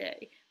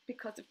today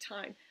because of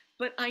time.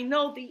 But I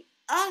know the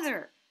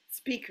other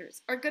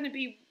speakers are going to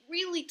be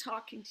really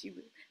talking to you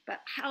about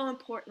how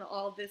important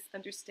all this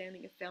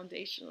understanding of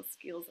foundational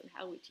skills and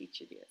how we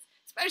teach it is,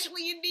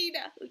 especially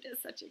Anita, who does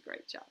such a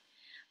great job.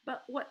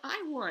 But what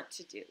I want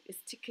to do is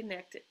to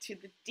connect it to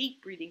the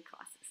deep reading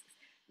processes.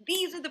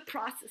 These are the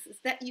processes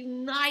that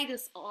unite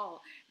us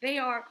all. They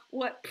are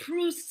what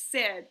Proust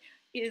said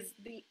is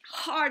the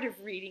heart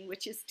of reading,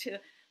 which is to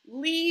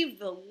leave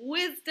the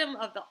wisdom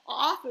of the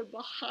author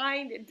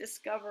behind and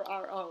discover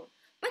our own.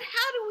 But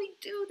how do we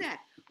do that?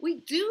 We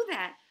do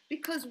that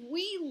because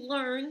we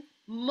learn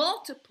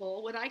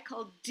multiple, what I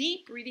call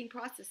deep reading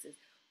processes.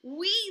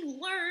 We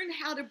learn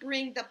how to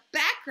bring the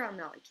background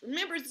knowledge.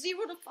 Remember,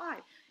 0 to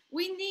 5.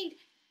 We need,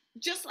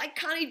 just like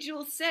Connie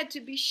Jules said, to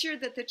be sure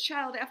that the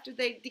child, after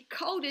they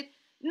decode it,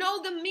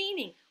 know the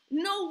meaning,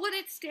 know what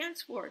it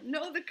stands for,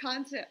 know the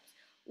concepts.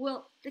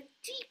 Well, the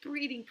deep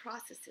reading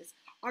processes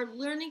are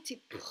learning to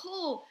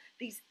pull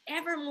these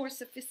ever more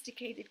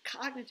sophisticated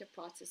cognitive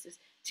processes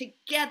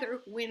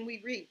together when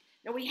we read.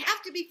 Now, we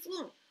have to be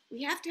fluent.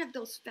 We have to have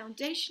those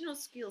foundational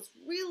skills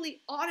really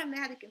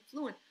automatic and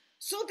fluent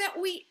so that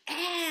we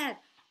add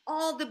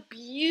all the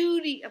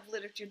beauty of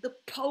literature, the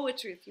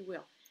poetry, if you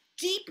will.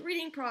 Deep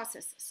reading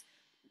processes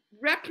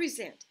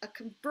represent a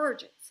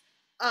convergence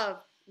of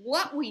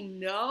what we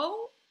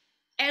know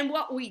and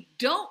what we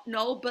don't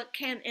know but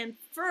can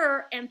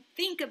infer and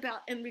think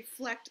about and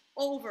reflect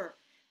over.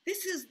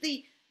 This is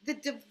the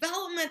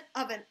development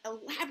of an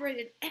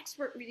elaborated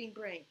expert reading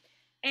brain,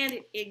 and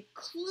it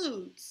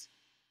includes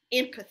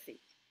empathy.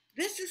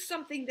 This is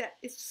something that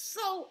is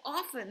so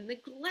often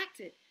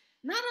neglected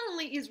Not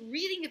only is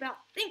reading about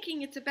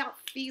thinking, it's about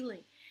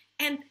feeling.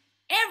 And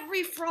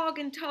every frog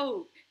and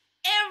toad,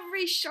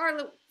 every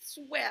Charlotte's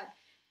Web,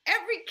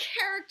 every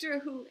character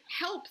who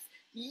helps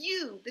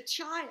you, the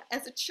child,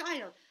 as a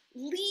child,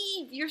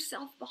 leave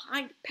yourself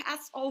behind,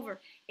 pass over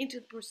into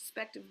the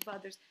perspective of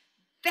others.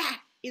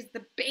 That is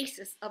the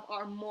basis of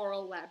our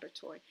moral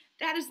laboratory.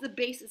 That is the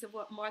basis of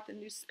what Martha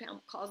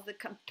Nussbaum calls the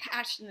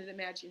compassionate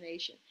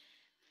imagination.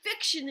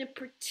 Fiction in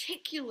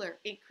particular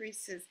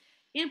increases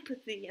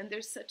empathy, and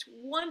there's such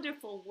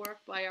wonderful work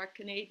by our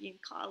Canadian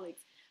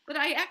colleagues. But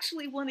I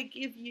actually want to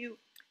give you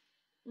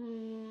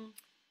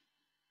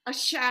a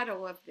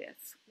shadow of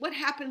this. What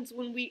happens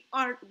when we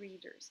aren't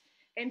readers?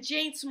 And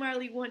Jane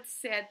Smiley once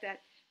said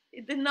that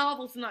the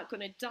novel's not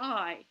going to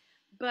die,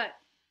 but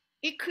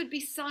it could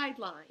be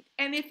sidelined.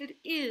 And if it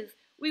is,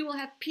 we will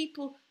have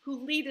people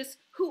who lead us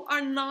who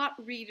are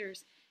not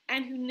readers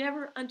and who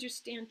never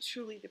understand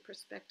truly the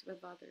perspective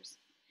of others.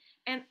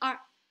 And our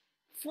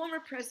former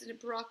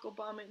President Barack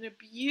Obama, in a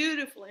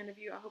beautiful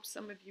interview, I hope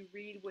some of you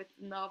read, with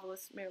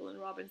novelist Marilynne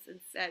Robinson,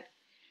 said,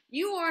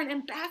 "You are an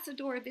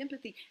ambassador of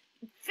empathy.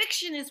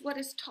 Fiction is what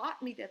has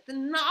taught me that. The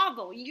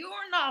novel,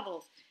 your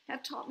novels,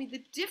 have taught me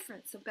the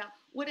difference about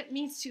what it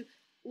means to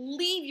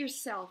leave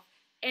yourself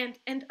and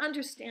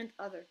understand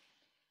others."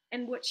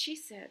 And what she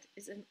said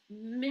is a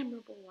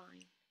memorable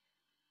line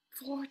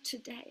for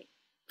today,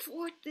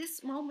 for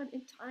this moment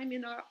in time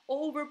in our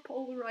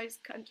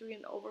overpolarized country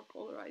and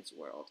overpolarized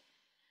world.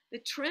 The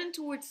trend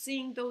towards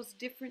seeing those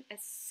different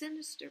as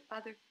sinister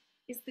other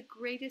is the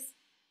greatest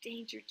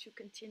danger to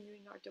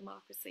continuing our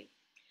democracy.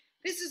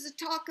 This is a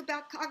talk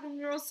about cognitive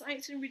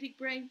neuroscience and reading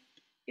brain.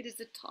 It is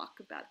a talk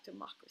about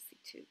democracy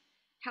too.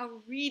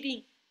 How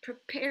reading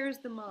prepares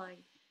the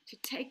mind to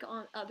take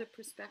on other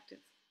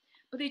perspectives.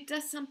 But it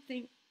does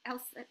something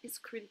else that is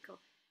critical.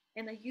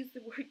 And I use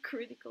the word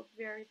critical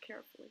very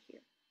carefully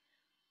here.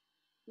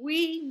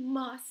 We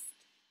must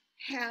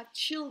have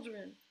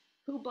children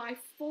who by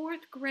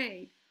 4th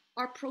grade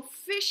are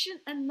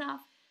proficient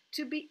enough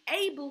to be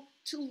able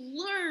to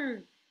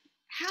learn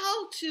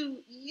how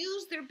to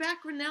use their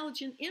background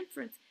knowledge and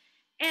inference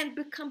and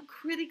become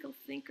critical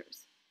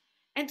thinkers.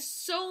 And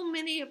so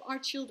many of our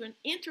children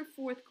enter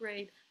 4th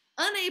grade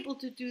unable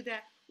to do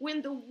that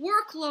when the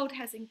workload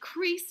has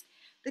increased.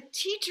 The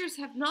teachers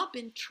have not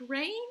been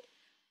trained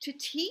to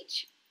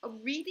teach a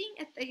reading,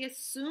 and they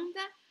assume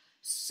that.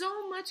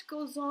 So much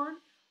goes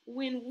on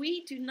when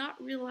we do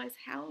not realize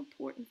how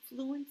important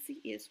fluency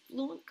is,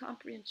 fluent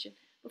comprehension,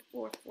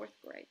 before 4th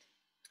grade.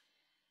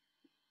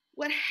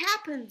 What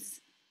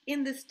happens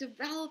in this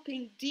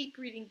developing deep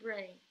reading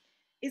brain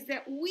is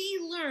that we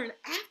learn,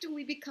 after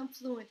we become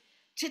fluent,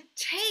 to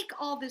take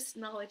all this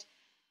knowledge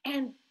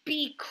and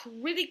be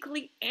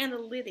critically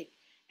analytic.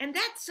 And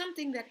that's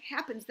something that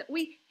happens, that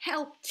we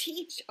help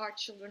teach our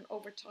children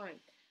over time,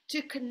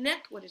 to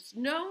connect what is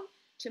known,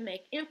 to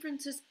make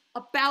inferences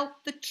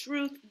about the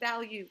truth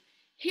value.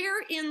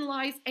 Herein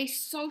lies a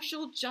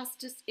social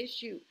justice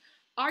issue.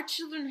 Our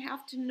children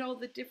have to know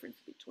the difference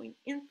between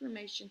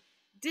information,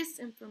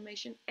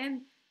 disinformation,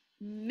 and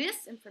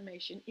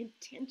misinformation,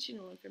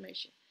 intentional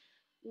information.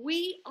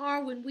 We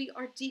are, when we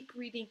are deep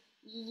reading,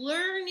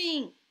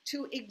 learning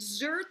to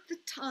exert the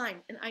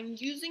time, and I'm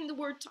using the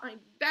word time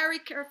very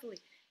carefully,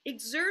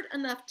 exert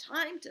enough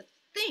time to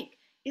think,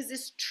 is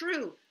this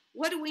true?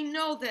 What do we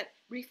know that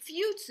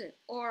refutes it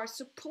or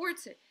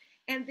supports it?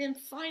 And then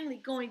finally,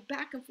 going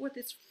back and forth,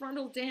 this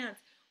frontal dance,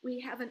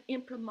 we have an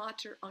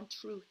imprimatur on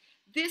truth.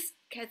 This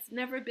has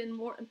never been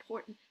more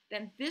important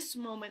than this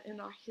moment in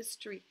our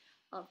history,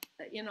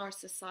 in our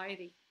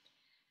society.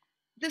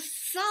 The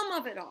sum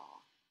of it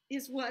all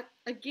is what,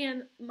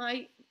 again,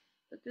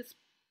 this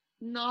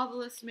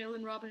novelist,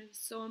 Marilynne Robinson, is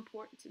so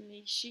important to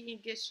me. She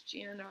and Gish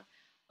Jen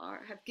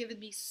have given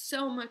me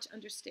so much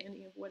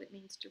understanding of what it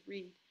means to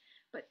read.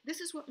 But this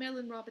is what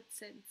Marilynne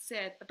Robinson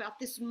said about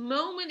this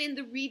moment in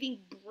the reading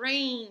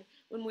brain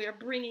when we are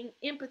bringing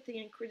empathy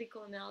and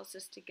critical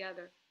analysis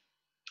together.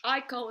 I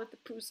call it the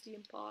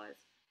Proustian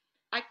pause.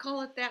 I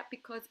call it that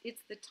because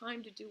it's the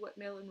time to do what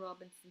Marilynne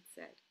Robinson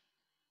said.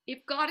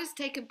 If God has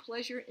taken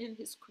pleasure in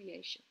his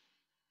creation,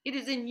 it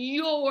is in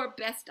your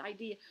best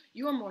idea,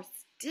 your more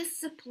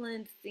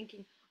disciplined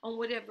thinking on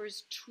whatever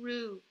is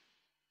true,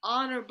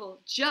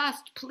 honorable,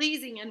 just,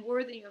 pleasing, and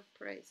worthy of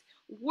praise.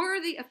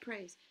 Worthy of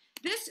praise.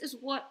 This is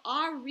what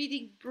our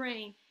reading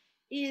brain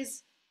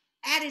is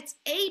at its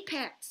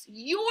apex.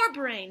 Your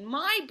brain,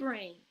 my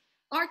brain,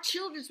 our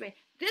children's brain.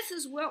 This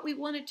is what we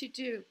wanted to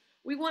do.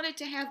 We wanted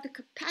to have the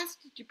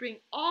capacity to bring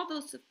all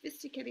those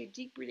sophisticated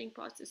deep reading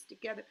processes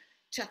together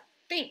to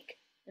think.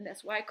 And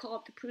that's why I call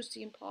it the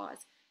Proustian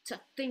pause, to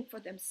think for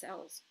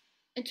themselves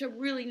and to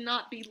really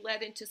not be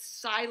led into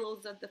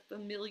silos of the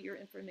familiar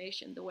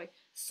information the way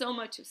so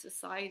much of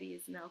society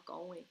is now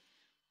going.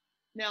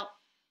 Now,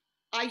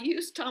 I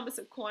use Thomas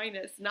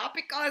Aquinas not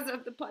because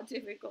of the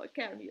Pontifical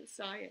Academy of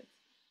Science,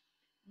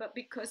 but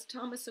because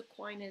Thomas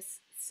Aquinas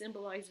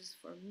symbolizes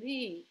for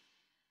me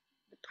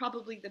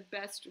probably the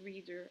best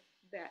reader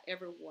that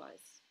ever was.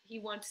 He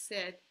once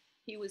said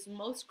he was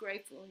most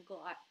grateful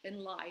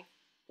in life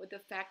or the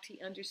fact he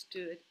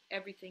understood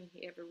everything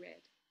he ever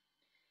read.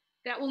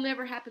 That will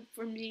never happen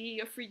for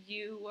me or for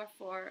you or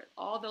for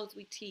all those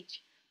we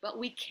teach, but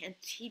we can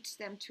teach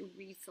them to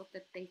read so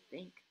that they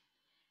think.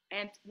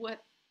 And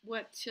what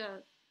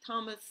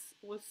Thomas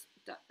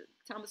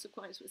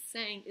Aquinas was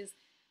saying is,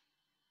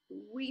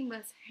 we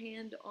must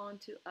hand on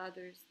to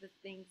others the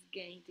things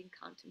gained in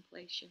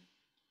contemplation.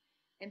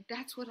 And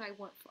that's what I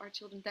want for our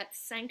children, that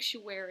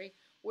sanctuary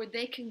where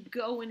they can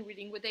go in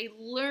reading, where they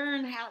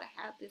learn how to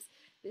have this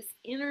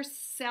inner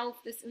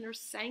self, this inner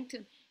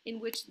sanctum in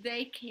which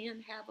they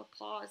can have a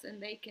pause and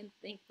they can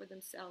think for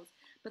themselves.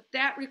 But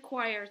that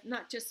requires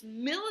not just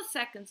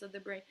milliseconds of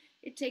the brain,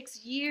 it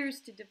takes years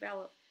to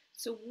develop.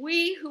 So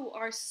we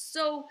are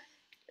so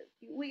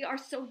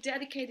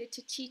dedicated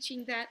to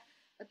teaching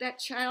that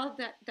child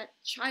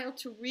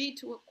to read,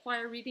 to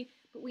acquire reading,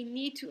 but we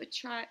need to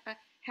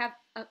have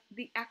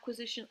the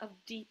acquisition of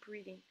deep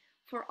reading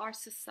for our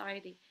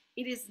society.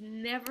 It is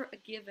never a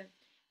given.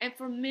 And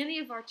for many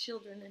of our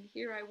children, and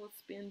here I will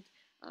spend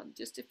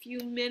just a few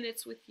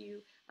minutes with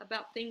you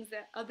about things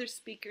that other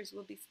speakers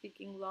will be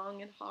speaking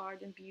long and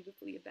hard and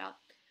beautifully about.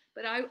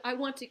 But I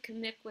want to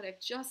connect what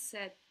I've just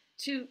said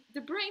to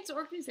the brain's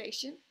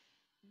organization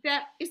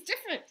that is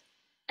different.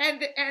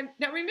 And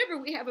now remember,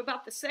 we have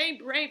about the same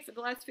brain for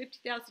the last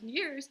 50,000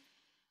 years,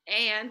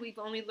 and we've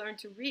only learned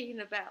to read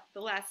in about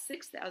the last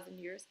 6,000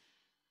 years.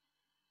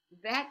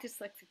 That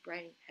dyslexic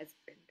brain has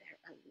been there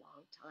a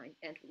long time.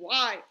 And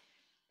why?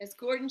 As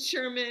Gordon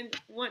Sherman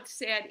once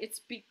said, it's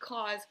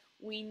because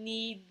we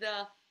need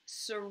the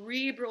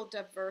cerebral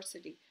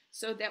diversity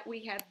so that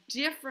we have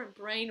different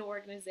brain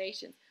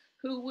organizations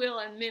who will,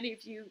 and many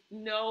of you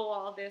know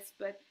all this,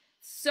 but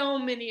so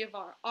many of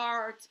our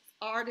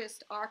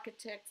artists,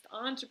 architects,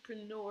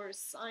 entrepreneurs,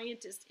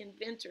 scientists,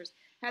 inventors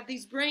have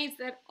these brains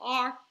that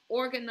are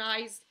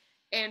organized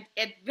and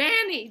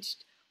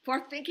advantaged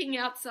for thinking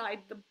outside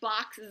the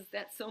boxes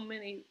that so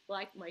many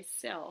like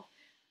myself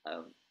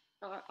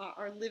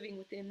are living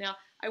within. Now,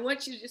 I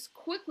want you to just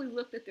quickly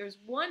look that there's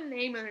one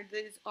name under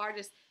this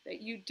artist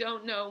that you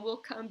don't know, and we'll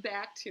come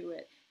back to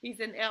it. He's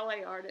an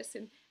LA artist,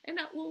 and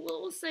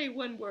we'll say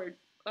one word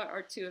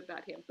or two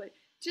about him, but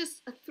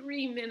just a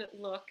 3-minute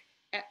look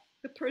at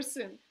the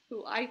person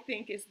who I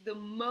think is the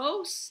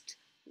most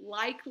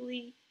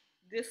likely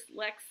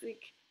dyslexic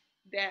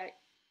that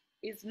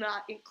is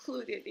not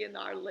included in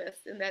our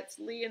list, and that's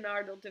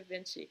Leonardo da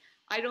Vinci.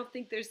 I don't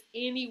think there's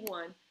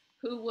anyone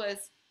who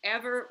was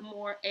ever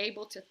more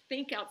able to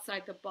think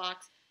outside the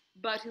box,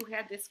 but who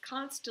had this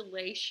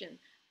constellation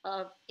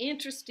of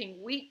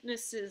interesting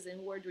weaknesses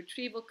in word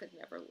retrieval, could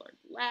never learn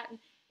Latin,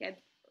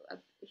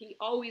 he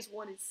always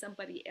wanted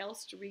somebody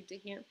else to read to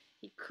him.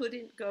 He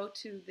couldn't go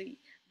to the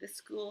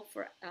school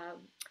for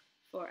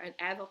an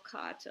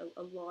advocate,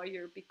 a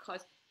lawyer,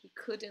 because he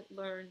couldn't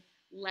learn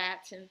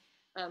Latin.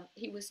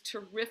 He was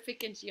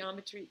terrific in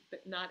geometry,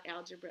 but not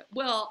algebra.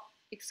 Well,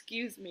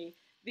 excuse me,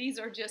 these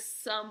are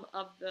just some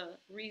of the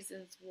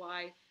reasons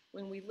why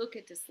when we look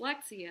at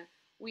dyslexia,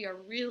 we are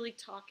really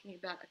talking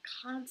about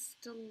a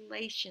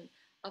constellation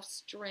of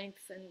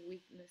strengths and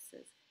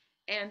weaknesses.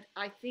 And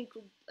I think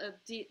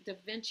Da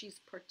Vinci's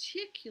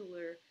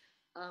particular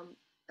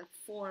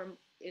form,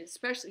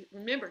 especially,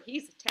 remember,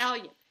 he's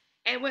Italian.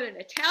 And when an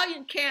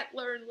Italian can't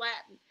learn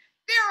Latin,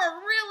 there are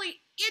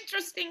really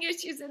interesting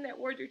issues in that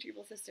word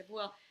retrieval system.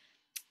 Well,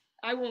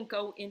 I won't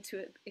go into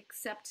it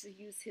except to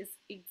use his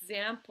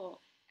example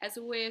as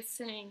a way of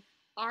saying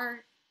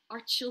our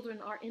children,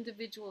 our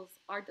individuals,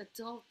 our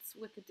adults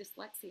with the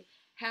dyslexia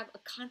have a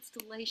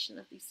constellation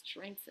of these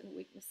strengths and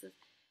weaknesses.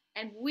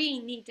 And we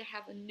need to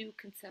have a new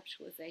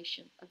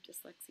conceptualization of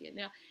dyslexia.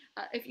 Now,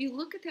 if you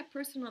look at that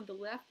person on the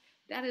left,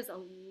 that is a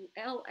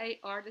LA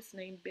artist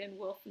named Ben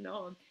Wolf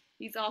Noam.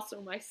 He's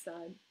also my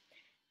son.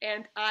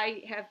 And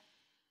I have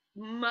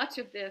much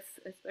of this,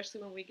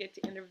 especially when we get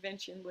to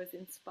intervention, was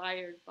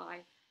inspired by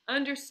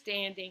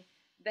understanding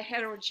the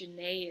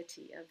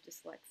heterogeneity of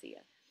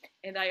dyslexia.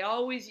 And I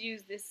always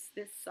use this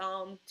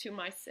psalm to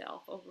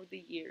myself over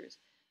the years.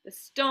 The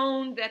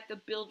stone that the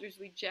builders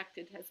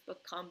rejected has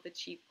become the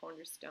chief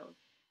cornerstone.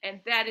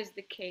 And that is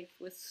the case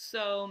with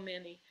so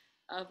many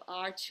of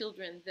our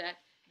children, that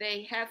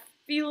they have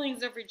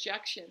feelings of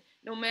rejection.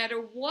 No matter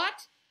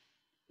what,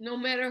 no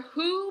matter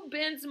who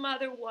Ben's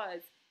mother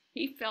was,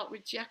 he felt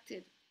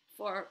rejected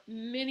for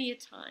many a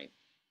time.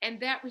 And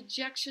that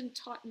rejection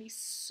taught me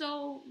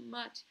so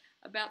much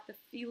about the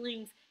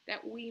feelings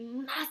that we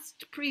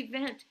must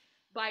prevent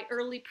by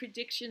early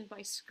prediction,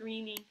 by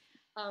screening,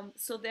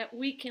 so that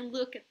we can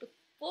look at the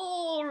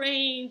full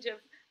range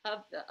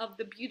of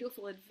the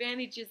beautiful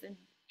advantages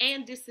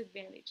and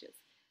disadvantages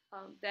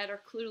that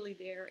are clearly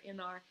there in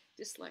our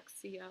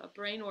dyslexia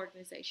brain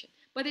organization.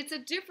 But it's a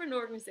different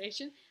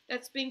organization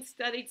that's being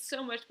studied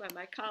so much by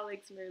my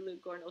colleagues, Mary Lou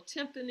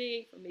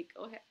Gornall-Timpany, from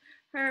Miko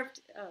Herft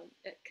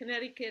at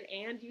Connecticut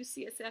and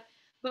UCSF.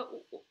 But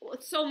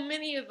so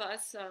many of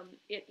us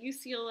at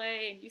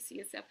UCLA and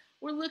UCSF,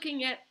 we're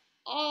looking at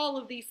all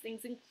of these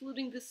things,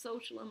 including the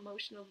social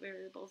emotional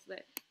variables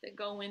that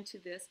go into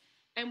this.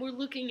 And we're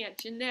looking at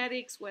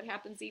genetics, what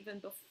happens even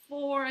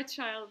before a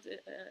child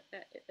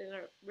in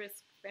a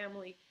risk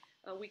family.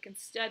 We can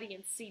study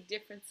and see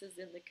differences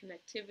in the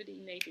connectivity.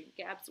 Nadine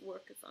Gabb's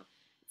work is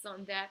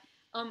on that.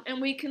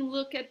 And we can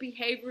look at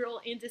behavioral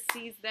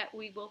indices that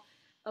we will,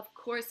 of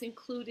course,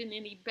 include in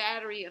any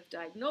battery of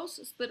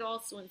diagnosis, but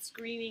also in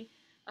screening.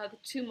 The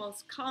two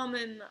most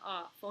common,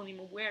 phoneme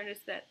awareness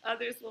that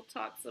others will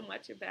talk so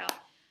much about,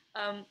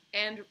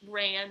 and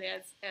RAN,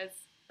 as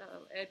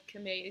Ed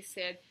Kame'enui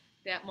said,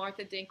 that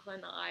Martha Dinkler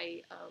and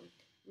I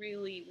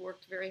really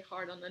worked very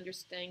hard on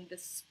understanding the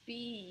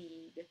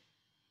speed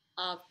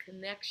of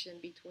connection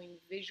between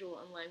visual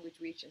and language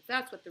regions.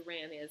 That's what the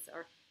RAN is,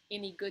 or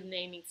any good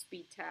naming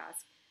speed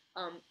task,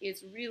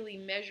 is really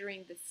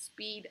measuring the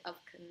speed of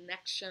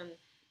connection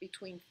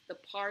between the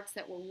parts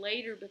that will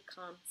later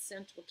become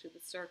central to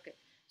the circuit.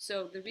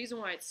 So the reason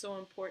why it's so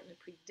important in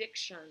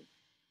prediction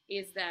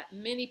is that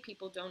many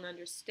people don't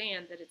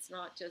understand that it's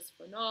not just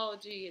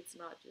phonology, it's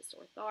not just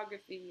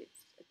orthography,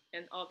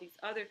 and all these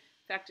other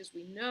factors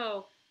we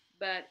know,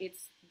 but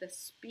it's the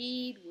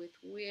speed with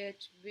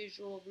which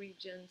visual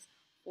regions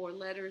or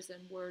letters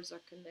and words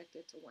are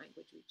connected to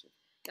language regions.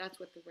 That's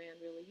what the RAN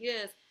really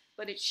is.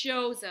 But it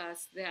shows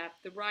us that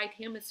the right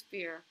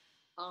hemisphere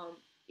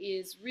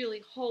is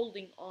really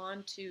holding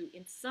on to,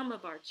 in some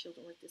of our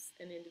children with this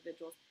and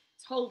individuals,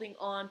 it's holding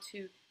on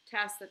to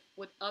tasks that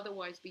would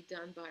otherwise be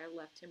done by our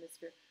left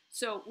hemisphere.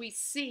 So we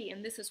see,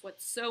 and this is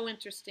what's so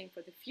interesting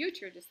for the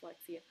future of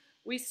dyslexia,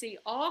 we see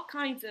all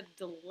kinds of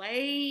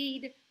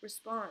delayed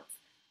response.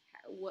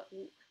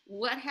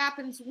 What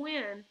happens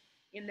when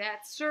in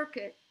that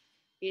circuit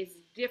is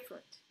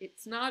different.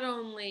 It's not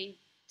only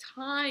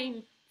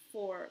time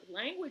for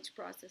language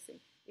processing,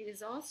 it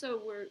is also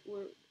where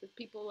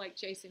people like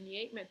Jason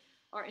Yateman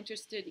are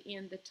interested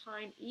in the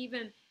time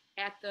even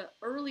at the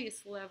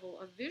earliest level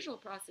of visual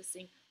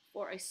processing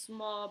for a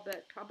small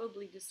but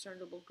probably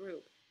discernible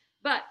group.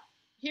 But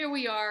here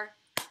we are,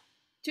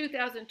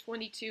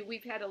 2022,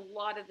 we've had a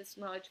lot of this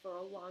knowledge for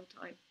a long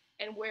time.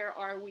 And where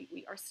are we?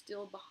 We are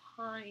still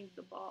behind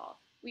the ball.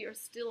 We are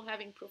still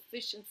having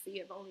proficiency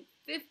of only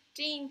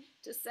 15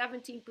 to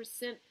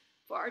 17%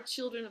 for our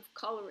children of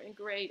color in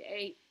grade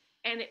 8.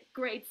 And at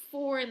grade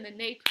 4 in the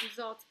NAEP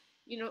results,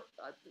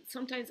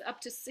 sometimes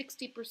up to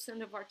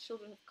 60% of our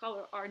children of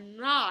color are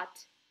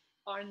not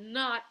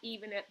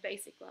even at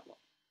basic level.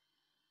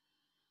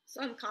 It's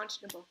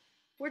unconscionable.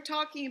 We're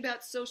talking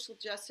about social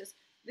justice.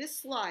 This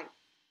slide,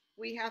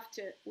 we have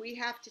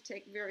to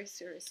take very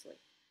seriously.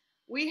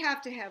 We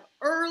have to have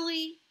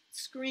early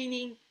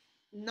screening,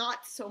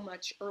 not so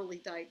much early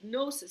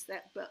diagnosis,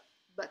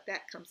 but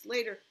that comes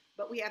later.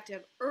 But we have to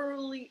have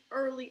early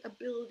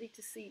ability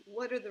to see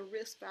what are the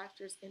risk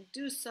factors and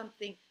do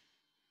something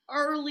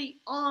early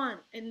on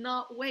and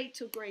not wait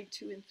till grade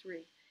 2 and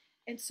 3.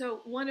 And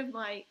so one of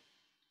my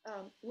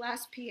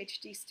last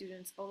PhD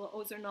students, Ola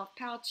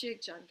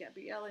Ozernoff-Palchik, John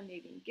Gabriella,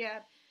 Nadine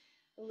Gabb,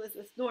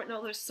 Elizabeth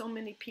Norton, there's so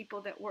many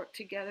people that work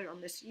together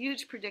on this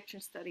huge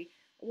prediction study.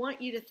 I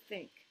want you to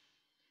think.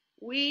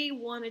 We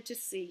wanted to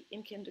see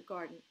in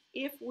kindergarten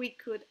if we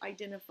could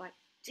identify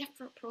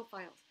different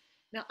profiles.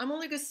 Now, I'm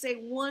only going to say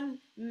 1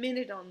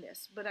 minute on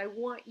this, but I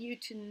want you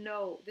to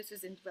know this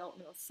is in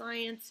developmental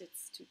science.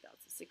 It's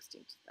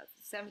 2016,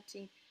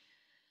 2017.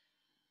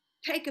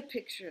 Take a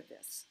picture of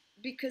this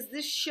because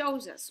this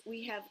shows us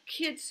we have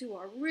kids who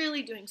are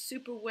really doing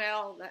super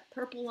well. That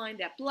purple line,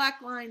 that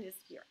black line is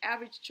your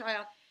average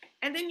child.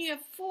 And then you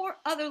have 4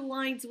 other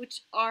lines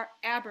which are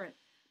aberrant.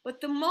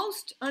 But the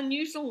most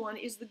unusual one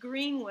is the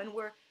green one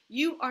where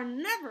you are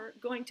never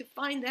going to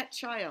find that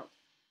child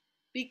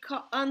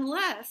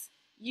unless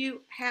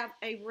you have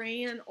a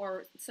RAN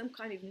or some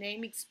kind of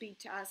naming speed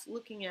task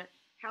looking at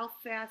how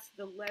fast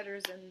the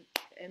letters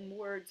and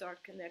words are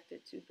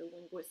connected to the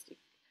linguistic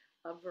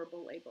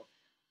verbal label.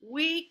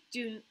 We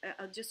do,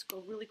 I'll just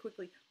go really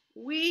quickly,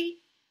 we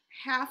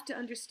have to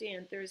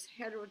understand there's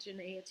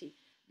heterogeneity.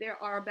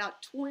 There are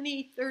about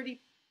 20%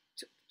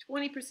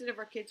 of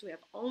our kids who have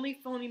only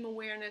phoneme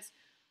awareness.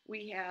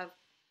 We have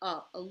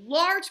a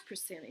large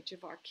percentage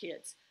of our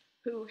kids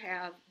who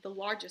have the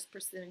largest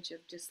percentage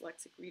of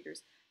dyslexic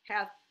readers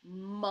have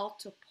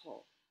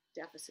multiple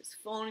deficits,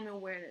 phoneme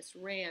awareness,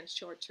 RAN,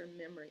 short-term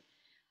memory.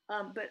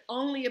 But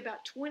only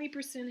about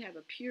 20% have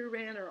a pure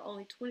RAN or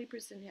only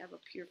 20% have a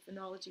pure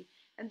phonology.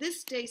 And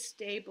this stays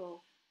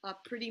stable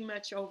pretty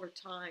much over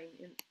time,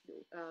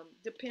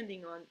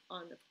 depending on,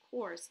 of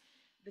course,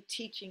 the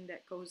teaching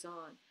that goes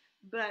on.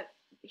 But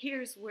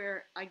here's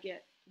where I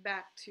get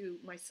back to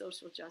my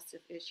social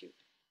justice issue.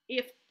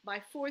 If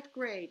by 4th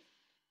grade,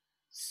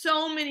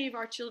 so many of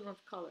our children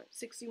of color,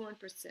 61%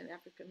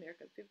 African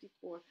American,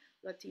 54%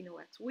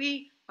 Latinx,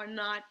 we are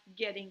not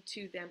getting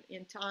to them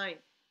in time.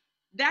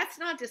 That's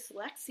not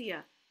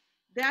dyslexia.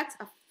 That's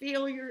a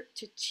failure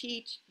to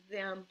teach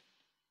them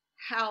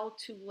how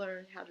to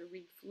learn how to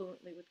read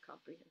fluently with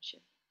comprehension.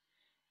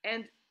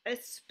 And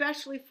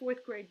especially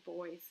 4th grade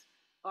boys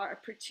are a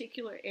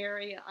particular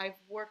area. I've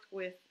worked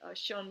with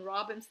Sean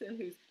Robinson,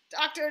 who's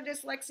Dr.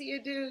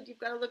 Dyslexia Dude. You've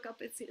got to look up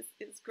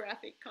his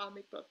graphic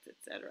comic books,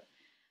 etc.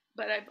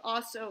 But I've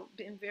also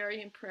been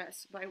very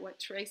impressed by what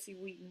Tracy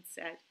Wheaton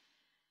said,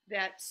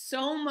 that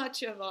so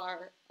much of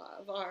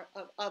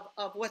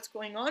what's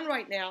going on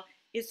right now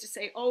is to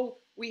say, oh,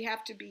 we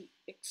have to be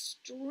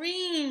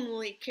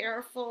extremely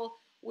careful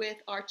with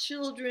our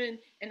children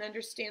and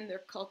understand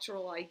their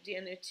cultural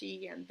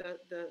identity and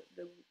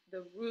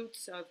the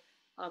roots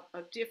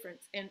of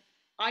difference. And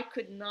I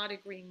could not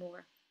agree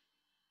more.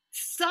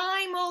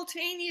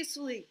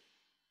 Simultaneously,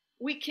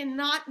 we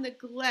cannot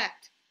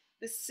neglect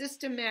the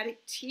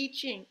systematic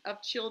teaching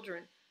of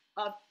children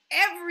of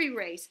every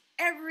race,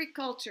 every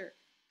culture,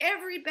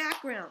 every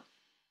background.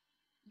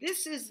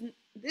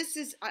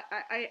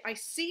 I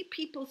see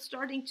people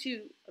starting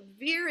to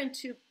veer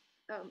into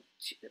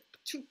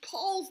to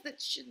poles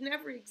that should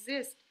never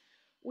exist.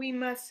 We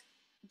must,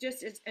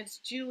 just as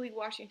Julie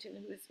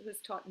Washington, who has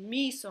taught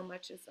me so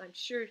much, as I'm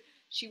sure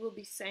she will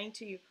be saying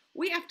to you,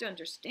 we have to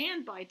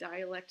understand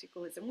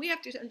bidialecticalism. We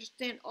have to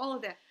understand all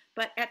of that.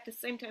 But at the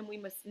same time, we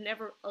must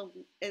never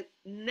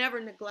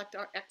neglect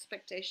our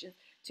expectations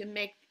to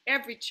make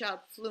every child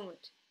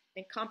fluent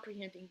and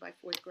comprehending by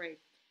 4th grade.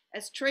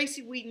 As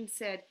Tracy Wheaton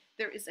said,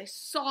 there is a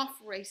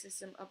soft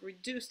racism of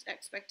reduced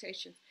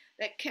expectations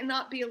that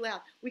cannot be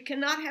allowed. We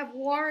cannot have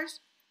wars.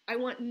 I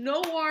want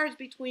no wars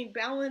between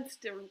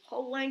balanced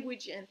whole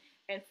language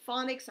and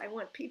phonics. I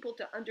want people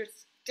to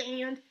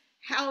understand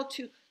how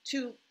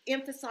to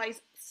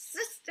emphasize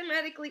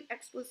systematically,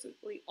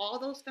 explicitly all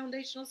those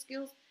foundational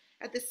skills.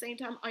 At the same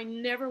time, I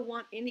never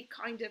want any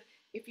kind of,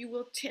 if you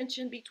will,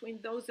 tension between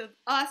those of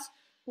us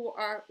who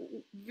are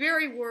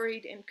very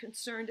worried and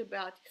concerned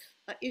about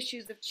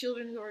issues of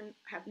children who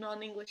have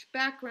non-English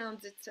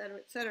backgrounds, et cetera,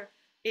 et cetera.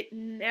 It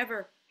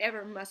never,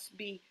 ever must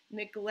be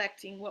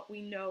neglecting what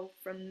we know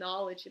from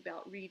knowledge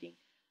about reading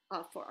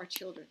for our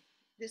children.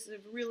 This is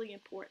really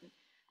important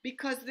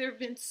because there have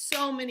been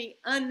so many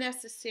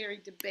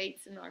unnecessary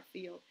debates in our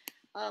field.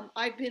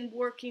 I've been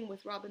working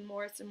with Robin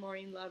Morris and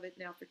Maureen Lovett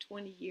now for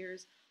 20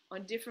 years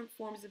on different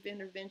forms of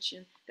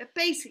intervention that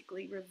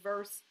basically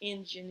reverse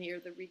engineer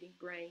the reading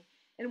brain.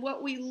 And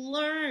what we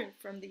learn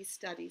from these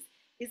studies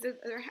is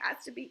that there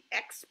has to be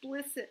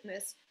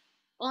explicitness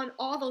on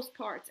all those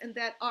parts, and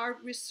that our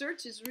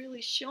research is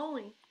really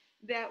showing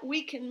that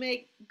we can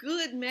make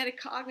good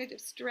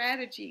metacognitive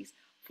strategies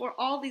for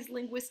all these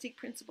linguistic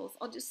principles.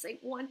 I'll just say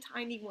one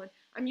tiny one.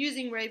 I'm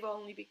using RAVE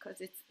only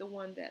because it's the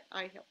one that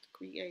I helped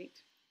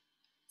create.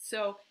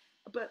 So,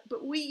 but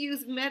we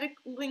use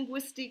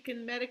metalinguistic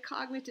and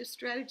metacognitive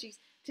strategies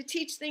to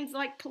teach things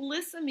like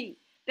polysemy,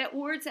 that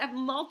words have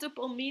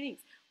multiple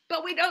meanings.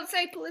 But we don't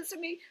say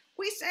polysemy,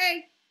 we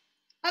say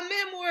a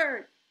mem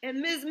word. And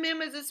Ms.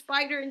 Mim is a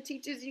spider and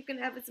teaches you can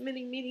have as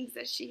many meanings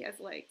as she has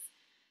legs.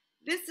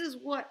 This is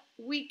what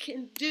we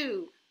can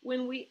do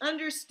when we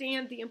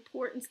understand the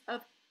importance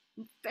of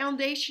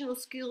foundational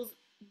skills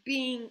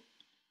being,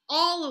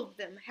 all of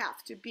them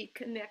have to be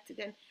connected.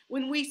 And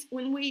when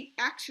we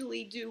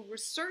actually do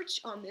research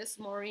on this,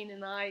 Maureen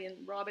and I and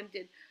Robin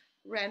did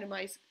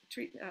randomized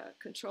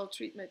controlled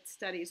treatment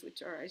studies,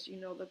 which are, as you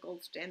know, the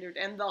gold standard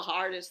and the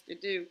hardest to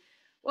do.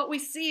 What we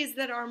see is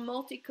that our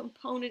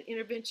multi-component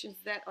interventions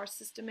that are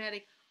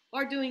systematic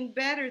are doing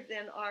better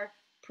than our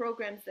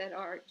programs that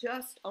are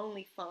just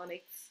only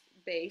phonics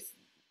based,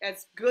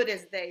 as good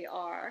as they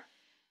are.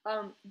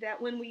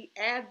 That when we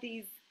add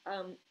these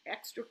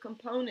extra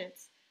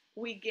components,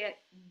 we get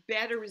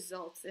better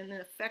results and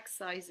effect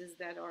sizes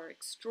that are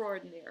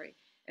extraordinary.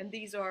 And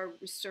these are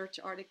research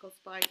articles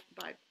by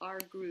our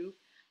group.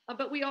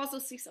 But we also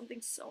see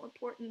something so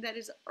important, that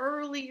is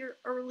earlier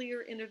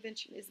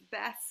intervention is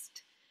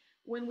best.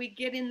 When we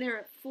get in there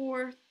at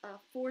fourth,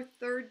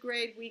 third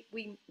grade,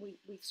 we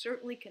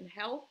certainly can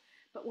help.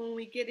 But when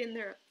we get in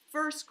there at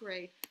 1st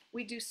grade,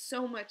 we do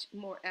so much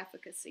more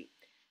efficacy.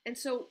 And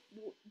so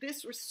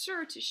this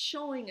research is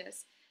showing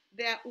us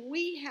that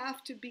we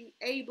have to be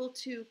able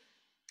to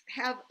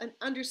have an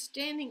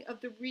understanding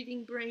of the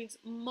reading brain's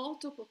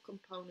multiple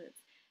components.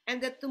 And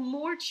that the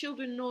more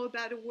children know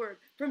about a word,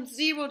 from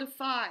 0 to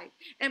 5,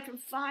 and from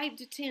 5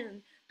 to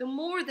 10, the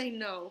more they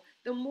know,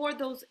 the more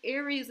those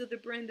areas of the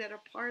brain that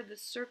are part of the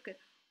circuit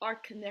are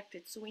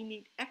connected. So we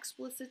need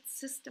explicit,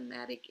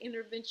 systematic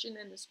intervention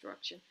and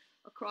instruction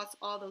across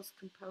all those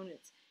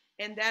components.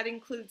 And that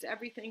includes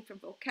everything from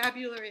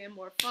vocabulary and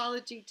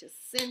morphology to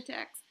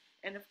syntax,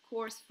 and of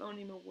course,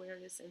 phoneme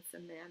awareness and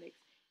semantics.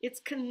 It's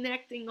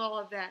connecting all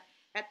of that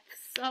at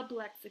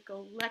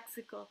sublexical,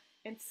 lexical,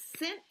 and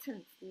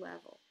sentence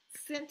level,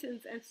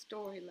 sentence and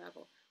story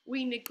level.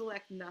 We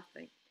neglect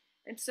nothing.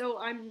 And so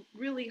I'm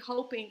really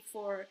hoping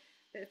for,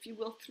 if you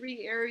will,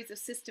 3 areas of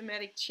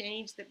systematic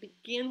change that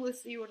begin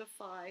with 0 to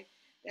 5,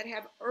 that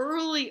have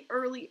early,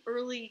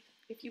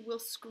 if you will,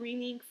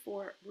 screening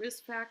for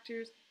risk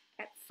factors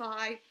at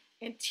 5,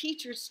 and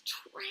teachers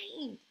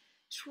trained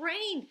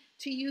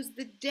to use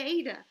the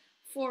data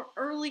for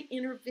early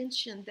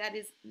intervention that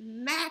is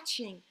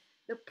matching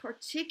the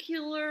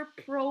particular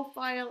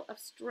profile of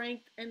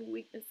strength and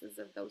weaknesses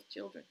of those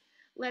children.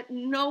 Let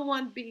no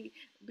one be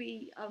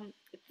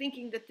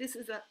thinking that this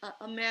is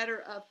a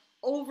matter of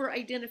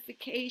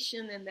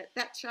over-identification and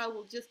that child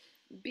will just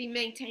be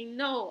maintained.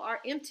 No, our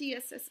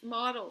MTSS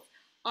models,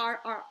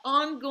 our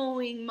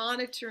ongoing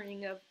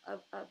monitoring of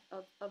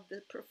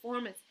the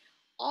performance,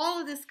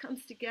 all of this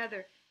comes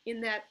together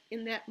in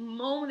that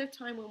moment of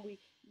time when we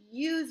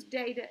use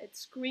data at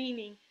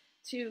screening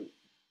to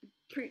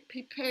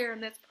prepare,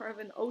 and that's part of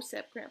an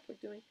OSEP grant we're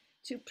doing,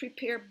 to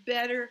prepare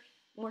better,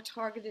 more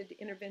targeted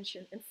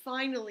intervention. And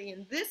finally,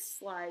 in this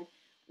slide,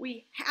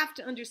 we have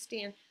to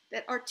understand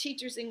that our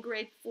teachers in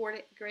grade 4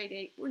 to grade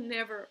 8 were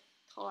never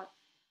taught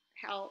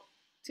how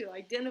to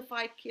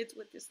identify kids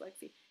with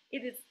dyslexia.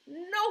 It is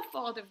no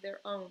fault of their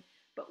own,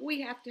 but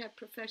we have to have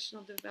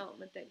professional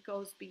development that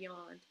goes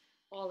beyond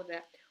all of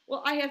that.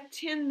 Well, I have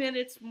 10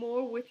 minutes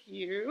more with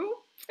you,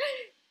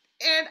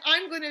 and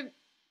I'm going to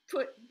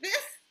put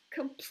this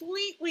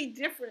completely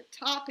different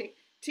topic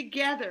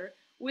together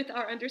with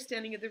our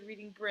understanding of the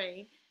reading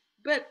brain,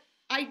 but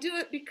I do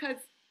it because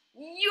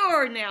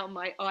you're now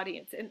my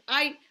audience, and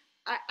I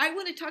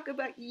want to talk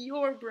about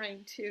your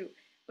brain too,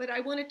 but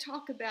I want to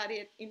talk about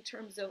it in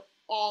terms of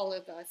all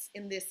of us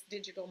in this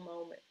digital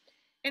moment.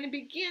 And it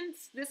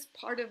begins, this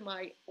part of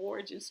my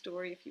origin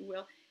story, if you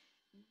will,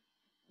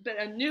 but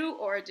a new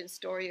origin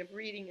story of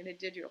reading in a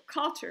digital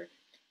culture,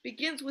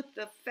 begins with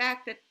the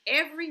fact that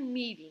every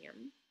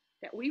medium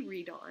that we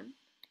read on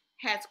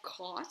has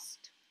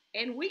cost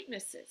and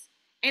weaknesses,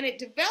 and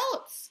it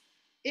helps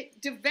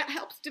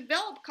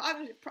develop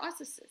cognitive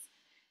processes,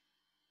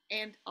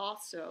 and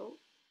also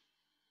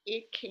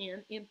it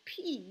can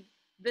impede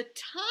the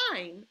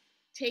time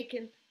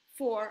taken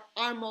for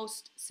our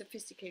most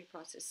sophisticated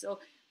process. So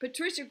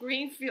Patricia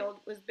Greenfield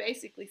was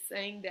basically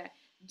saying that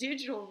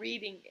digital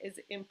reading is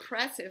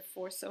impressive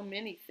for so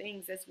many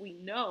things, as we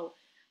know,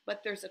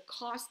 but there's a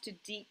cost to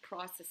deep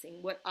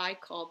processing, what I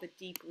call the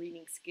deep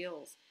reading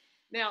skills.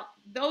 Now,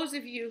 those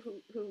of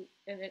you who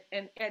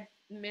and Ed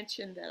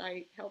mentioned that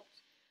I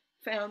helped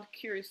found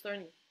Curious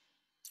Learning.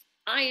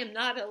 I am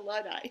not a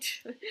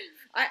Luddite.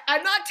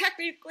 I'm not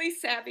technically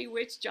savvy,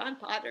 which John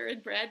Potter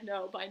and Brad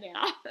know by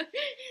now,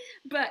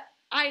 but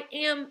I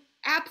am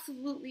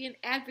absolutely an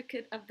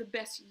advocate of the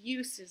best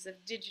uses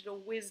of digital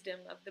wisdom,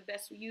 of the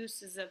best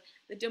uses of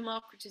the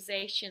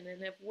democratization,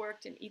 and have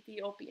worked in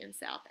Ethiopia and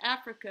South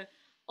Africa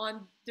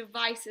on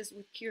devices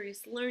with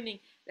Curious Learning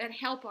that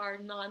help our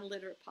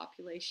non-literate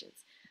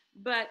populations.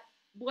 But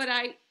what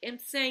I am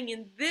saying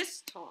in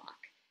this talk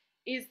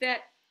is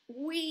that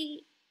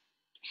we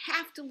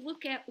have to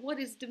look at what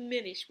is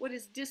diminished, what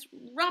is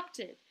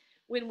disrupted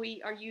when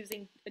we are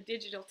using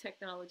digital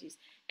technologies.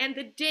 And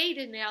the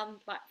data now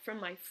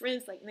from my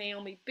friends like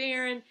Naomi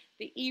Barron,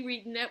 the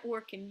eRead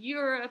Network in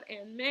Europe,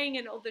 and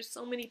Mangan, there's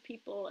so many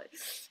people,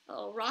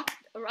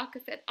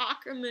 Rakafet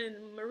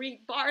Ackerman,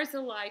 Marie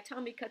Barzilai,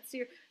 Tommy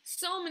Katsir,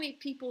 so many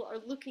people are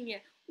looking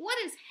at what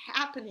is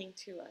happening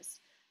to us.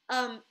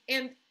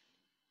 And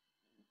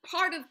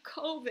part of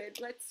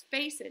COVID, let's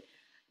face it,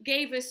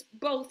 gave us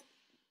both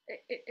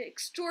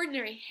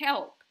extraordinary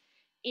help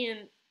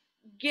in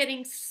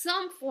getting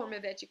some form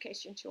of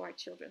education to our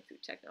children through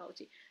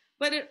technology,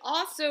 but it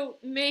also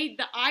made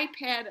the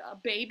iPad a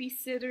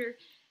babysitter,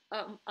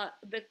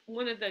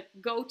 one of the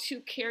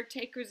go-to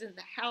caretakers in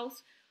the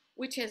house,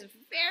 which has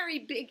very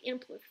big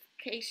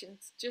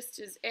implications, just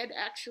as Ed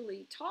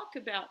actually talked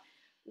about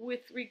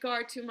with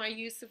regard to my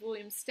use of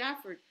William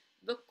Stafford.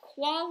 The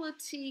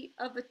quality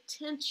of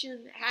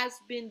attention has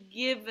been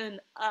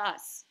given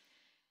us.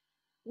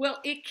 Well,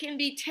 it can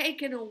be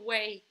taken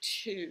away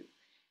too.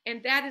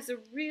 And that is a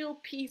real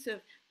piece of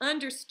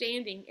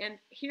understanding. And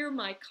here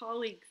my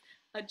colleagues,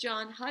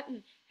 John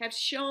Hutton, have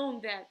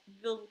shown that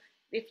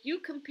if you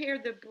compare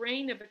the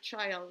brain of a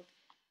child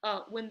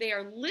when they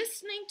are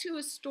listening to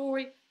a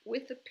story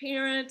with a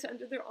parent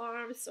under their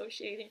arm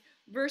associating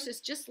versus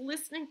just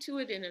listening to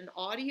it in an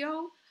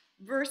audio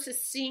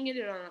versus seeing it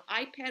on an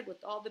iPad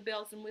with all the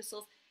bells and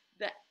whistles,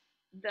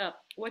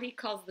 what he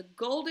calls the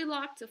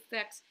Goldilocks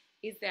effects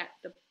is that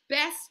the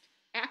best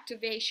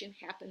activation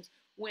happens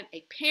when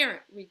a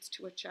parent reads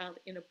to a child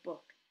in a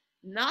book,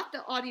 not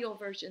the audio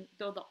version,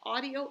 though the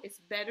audio is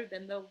better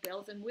than the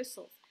bells and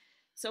whistles.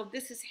 So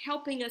this is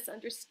helping us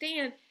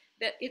understand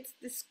that it's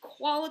this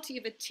quality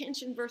of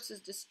attention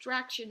versus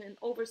distraction and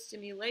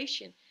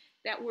overstimulation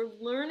that we're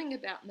learning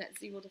about in that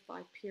 0 to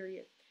 5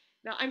 period.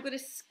 Now I'm going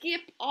to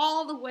skip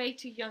all the way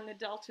to young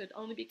adulthood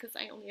only because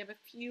I only have a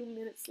few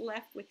minutes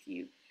left with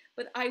you.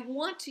 But I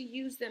want to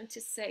use them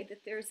to say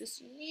that there's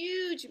this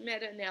huge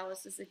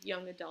meta-analysis of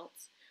young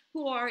adults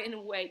who are, in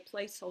a way,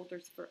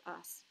 placeholders for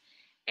us.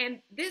 And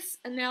this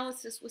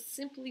analysis was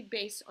simply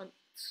based on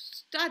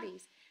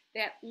studies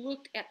that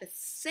looked at the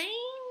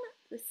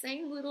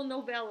same little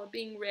novella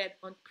being read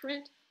on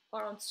print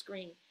or on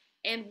screen,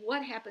 and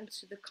what happens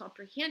to the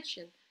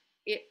comprehension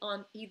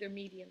on either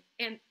medium.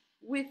 And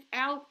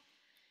without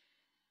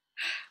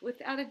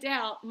a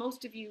doubt,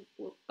 most of you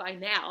by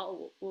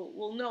now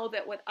will know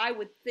that what I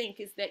would think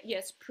is that,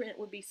 yes, print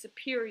would be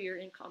superior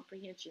in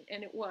comprehension,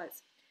 and it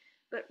was.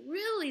 But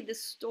really the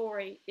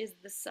story is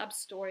the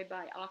sub-story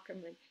by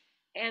Ackerman.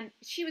 And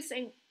she was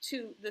saying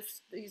to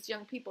these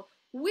young people,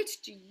 which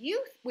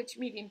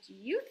medium do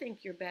you think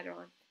you're better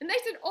on? And they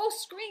said, oh,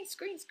 screen,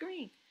 screen,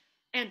 screen.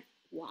 And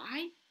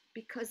why?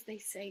 Because they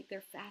say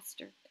they're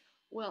faster.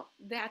 Well,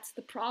 that's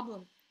the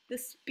problem. The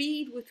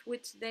speed with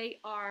which they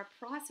are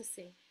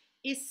processing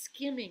is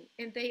skimming,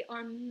 and they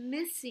are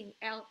missing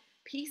out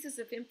pieces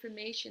of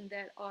information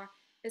that are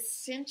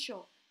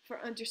essential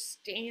for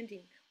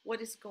understanding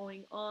what is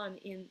going on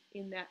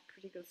in that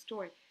particular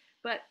story.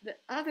 But the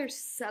other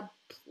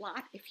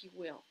subplot, if you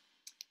will,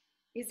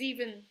 is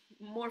even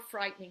more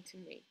frightening to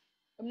me.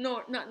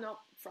 No, not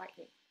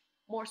frightening,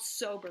 more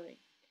sobering.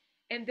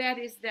 And that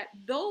is that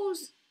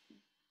those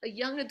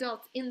young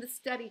adults in the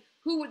study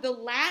who were the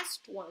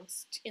last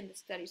ones in the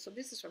study, so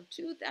this is from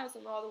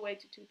 2000 all the way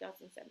to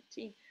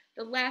 2017,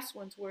 the last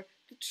ones were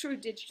the true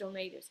digital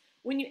natives.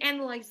 When you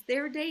analyze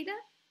their data,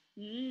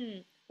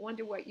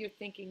 wonder what you're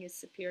thinking is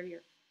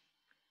superior.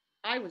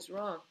 I was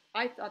wrong.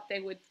 I thought they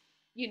would,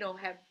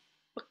 have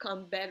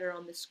become better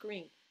on the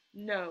screen.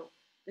 No,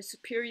 the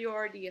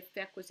superiority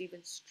effect was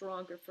even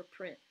stronger for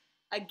print.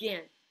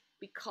 Again,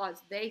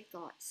 because they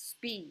thought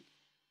speed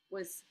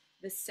was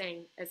the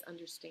same as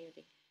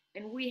understanding.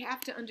 And we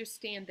have to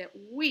understand that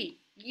we,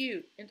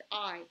 you and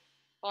I,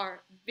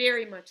 are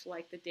very much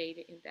like the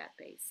data in that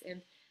base.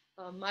 And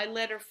my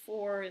letter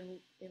 4 in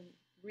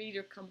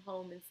Reader Come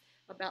Home is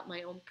about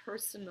my own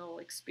personal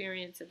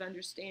experience of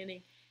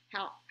understanding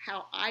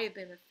how I have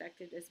been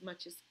affected as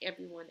much as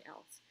everyone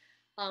else.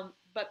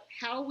 But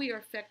how we are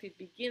affected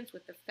begins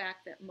with the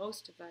fact that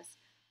most of us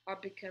are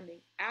becoming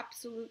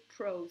absolute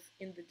pros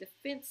in the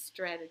defense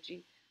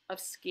strategy of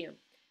skim.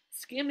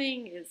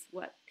 Skimming is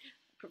what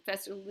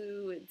Professor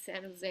Liu in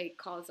San Jose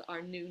calls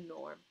our new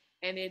norm,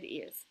 and it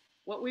is.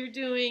 What we're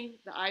doing,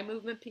 the eye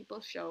movement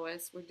people show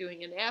us, we're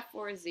doing an F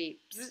or a Z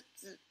bzz,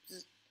 bzz,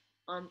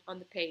 bzz, on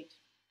the page.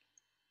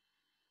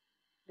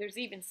 There's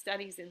even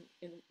studies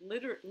in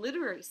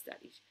literary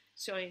studies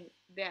showing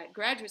that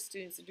graduate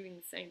students are doing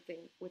the same thing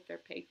with their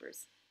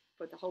papers,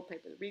 for the whole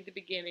paper. Read the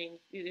beginning,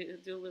 do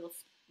a little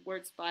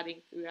word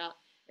spotting throughout,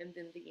 and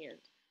then the end.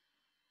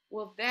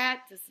 Well,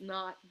 that does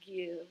not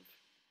give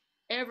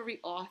every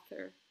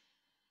author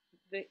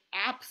the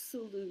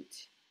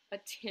absolute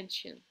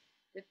attention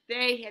that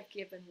they have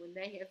given when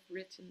they have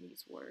written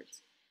these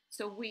words.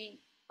 So we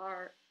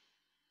are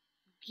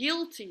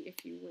guilty,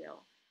 if you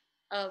will,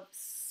 of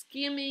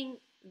skimming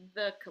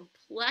the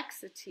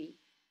complexity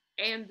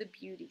and the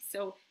beauty.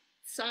 So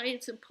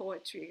science and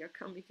poetry are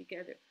coming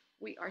together.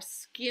 We are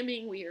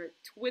skimming, we are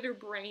Twitter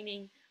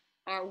braining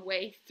our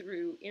way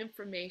through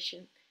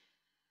information.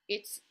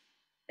 It's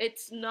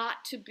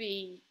not to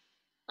be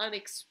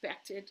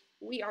unexpected.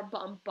 We are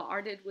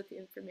bombarded with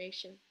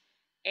information,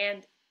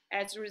 and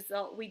as a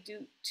result, we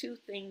do two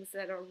things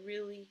that are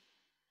really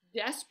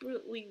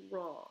desperately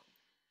wrong.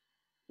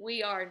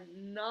 We are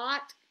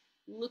not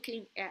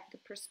looking at the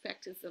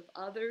perspectives of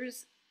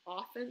others.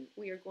 Often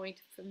we are going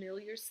to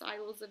familiar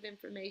silos of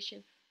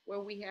information where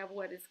we have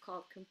what is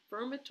called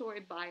confirmatory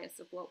bias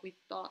of what we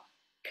thought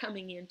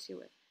coming into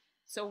it.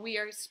 So we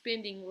are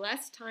spending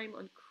less time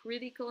on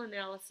critical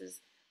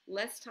analysis,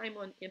 less time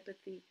on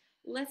empathy,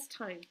 less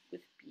time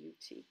with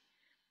beauty.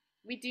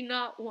 We do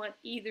not want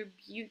either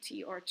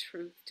beauty or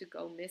truth to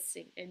go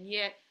missing, and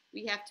yet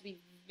we have to be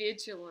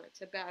vigilant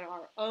about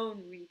our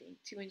own reading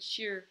to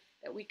ensure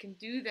that we can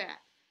do that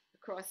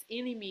across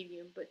any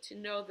medium, but to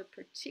know the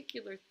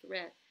particular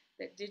threat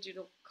that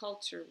digital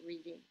culture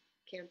reading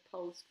can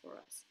pose for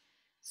us.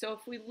 So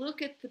if we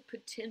look at the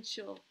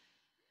potential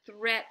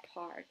threat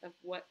part of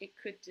what it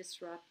could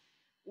disrupt,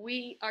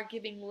 we are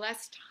giving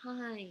less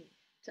time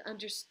to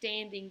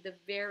understanding the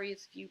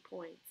various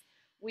viewpoints.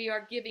 We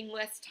are giving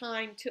less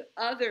time to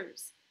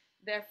others,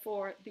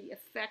 therefore the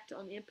effect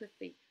on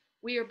empathy.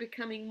 We are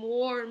becoming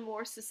more and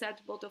more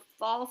susceptible to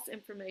false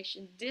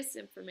information,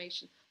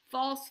 disinformation,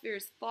 false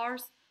fears,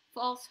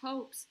 false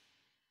hopes.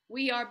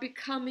 We are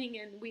becoming,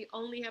 and we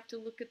only have to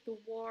look at the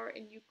war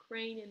in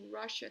Ukraine and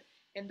Russia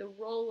and the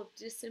role of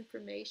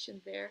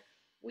disinformation there.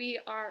 We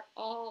are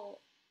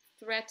all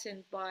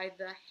threatened by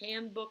the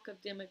handbook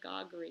of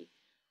demagoguery,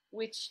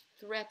 which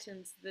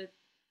threatens the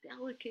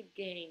delicate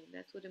game.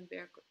 That's what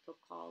Umberto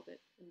called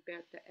it,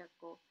 Umberto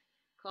Eco,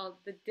 called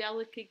the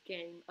delicate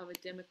game of a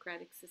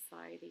democratic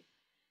society.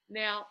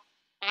 Now,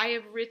 I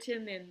have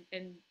written,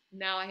 and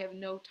now I have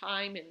no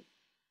time and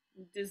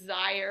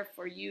desire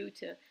for you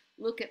to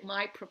look at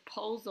my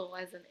proposal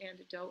as an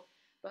antidote.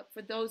 But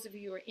for those of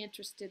you who are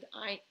interested,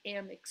 I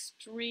am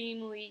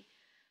extremely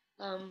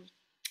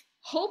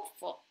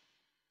hopeful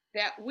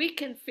that we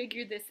can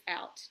figure this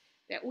out,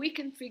 that we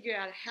can figure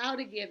out how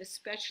to give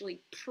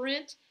especially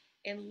print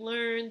and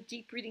learn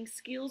deep reading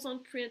skills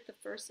on print, the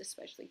first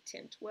especially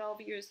 10,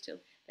 12 years till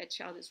that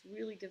child is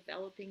really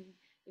developing,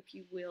 if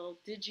you will,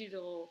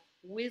 digital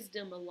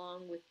wisdom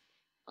along with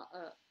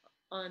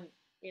on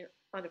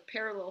a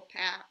parallel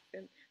path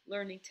and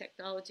learning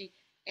technology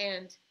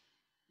and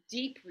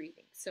deep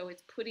reading. So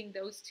it's putting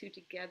those two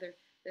together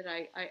that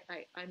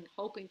I'm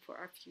hoping for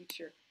our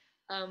future.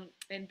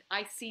 And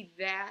I see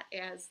that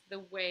as the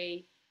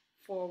way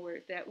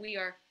forward, that we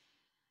are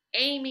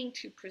aiming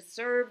to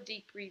preserve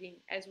deep reading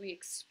as we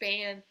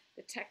expand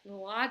the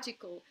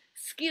technological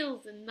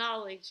skills and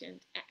knowledge and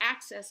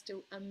access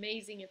to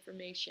amazing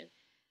information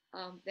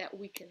that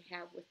we can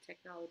have with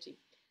technology.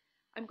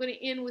 I'm going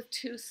to end with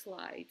two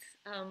slides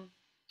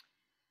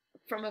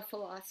from a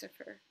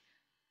philosopher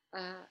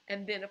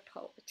and then a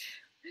poet.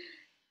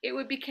 It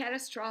would be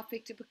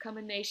catastrophic to become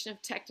a nation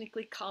of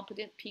technically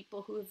competent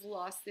people who have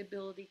lost the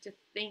ability to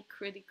think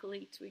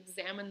critically, to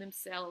examine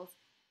themselves,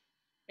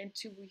 and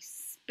to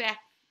respect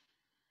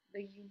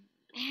the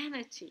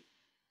humanity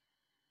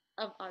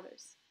of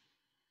others.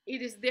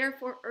 It is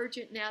therefore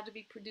urgent now to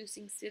be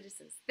producing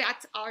citizens.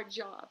 That's our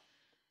job,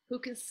 who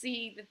can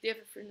see the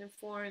different and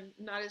foreign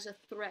not as a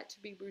threat to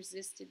be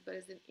resisted, but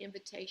as an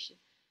invitation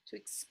to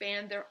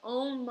expand their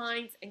own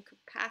minds and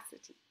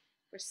capacity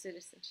for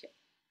citizenship.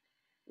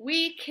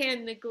 We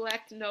can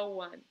neglect no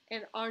one,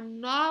 and our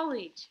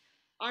knowledge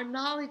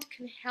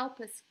can help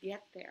us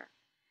get there.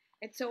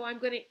 And so I'm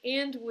going to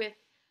end with,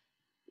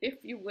 if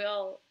you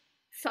will,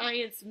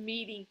 science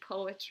meeting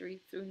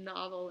poetry through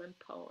novel and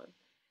poem.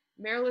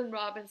 Marilyn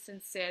Robinson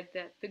said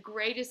that the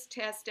greatest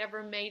test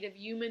ever made of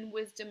human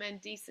wisdom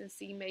and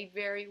decency may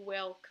very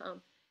well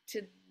come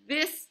to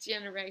this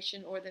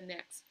generation or the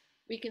next.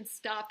 We can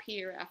stop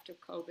here after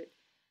COVID.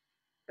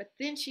 But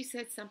then she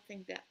said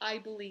something that I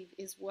believe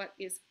is what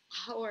is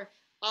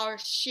our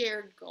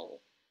shared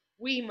goal.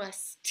 We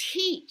must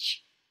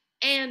teach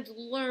and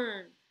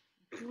learn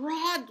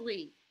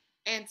broadly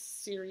and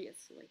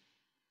seriously.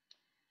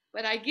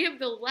 But I give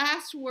the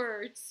last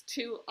words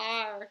to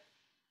our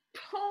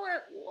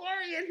poet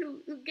laureate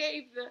who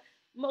gave the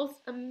most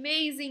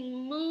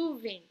amazing,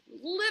 moving,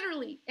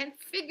 literally and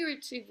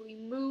figuratively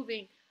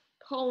moving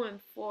poem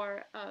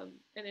for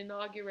an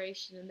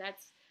inauguration, and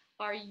that's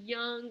our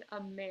young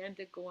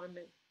Amanda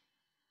Gorman.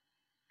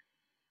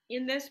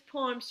 In this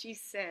poem, she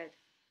said,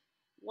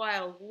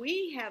 "While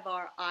we have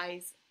our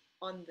eyes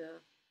on the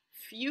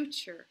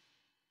future,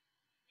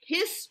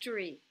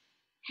 history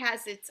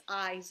has its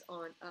eyes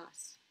on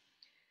us."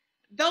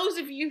 Those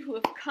of you who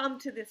have come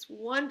to this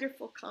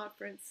wonderful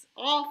conference,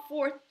 all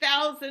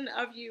 4,000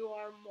 of you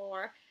or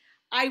more,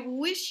 I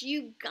wish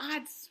you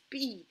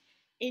Godspeed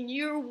in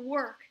your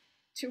work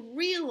to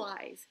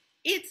realize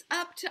it's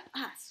up to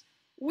us.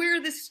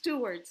 We're the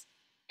stewards,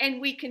 and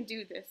we can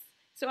do this.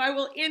 So I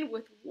will end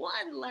with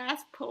one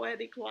last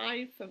poetic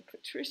line from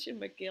Patricia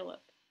McGillip.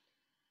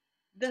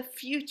 The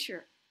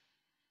future,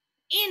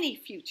 any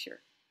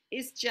future,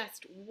 is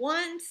just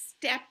one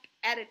step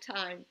at a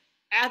time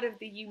out of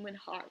the human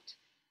heart.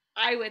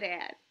 I would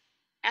add,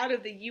 out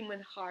of the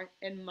human heart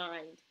and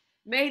mind.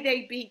 May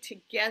they be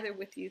together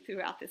with you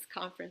throughout this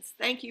conference.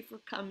 Thank you for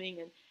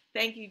coming, and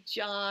thank you,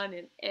 John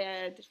and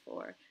Ed,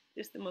 for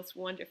just the most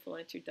wonderful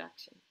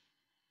introduction.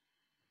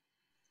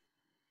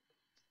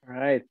 All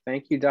right,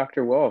 thank you,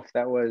 Dr. Wolf.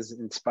 That was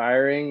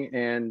inspiring,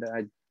 and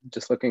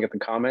just looking at the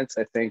comments,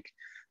 I think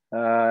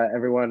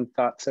everyone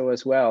thought so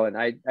as well. And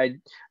I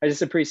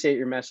just appreciate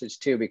your message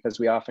too, because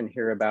we often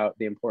hear about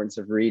the importance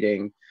of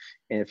reading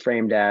and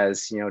framed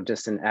as,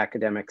 just an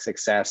academic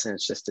success, and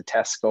it's just a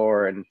test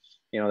score, and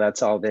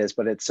that's all it is.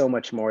 But it's so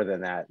much more than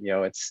that.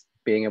 It's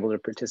being able to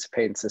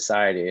participate in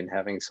society and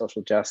having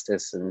social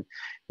justice, and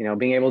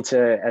being able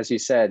to, as you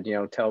said,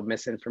 tell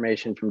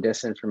misinformation from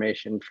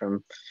disinformation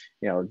from,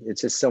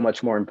 it's just so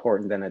much more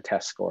important than a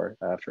test score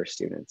for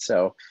students.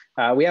 So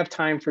we have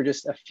time for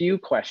just a few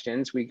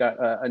questions. We got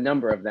a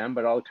number of them,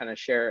 but I'll kind of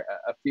share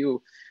a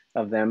few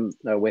of them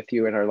with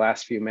you in our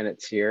last few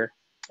minutes here.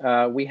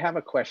 We have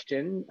a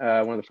question,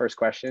 one of the first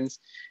questions.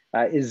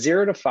 Is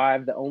 0 to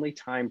 5 the only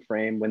time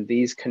frame when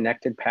these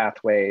connected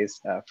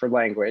pathways for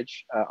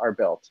language are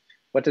built?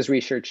 What does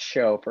research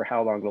show for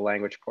how long the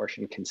language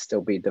portion can still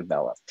be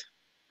developed?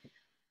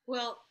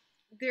 Well,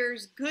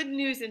 there's good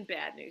news and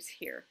bad news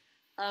here.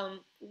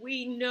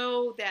 We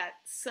know that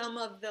some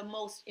of the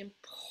most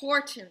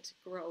important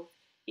growth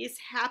is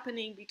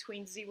happening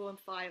between 0 and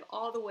 5,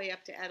 all the way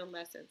up to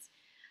adolescence.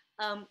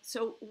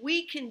 So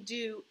we can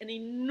do an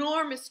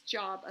enormous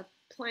job of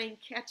playing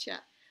catch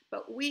up,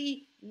 but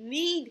we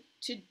need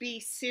to be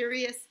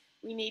serious.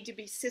 We need to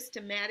be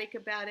systematic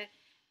about it.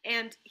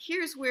 And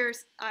here's where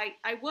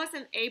I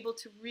wasn't able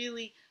to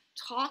really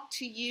talk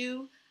to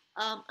you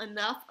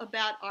enough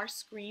about our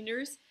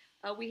screeners.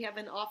 We have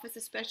an Office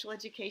of Special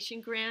Education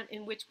grant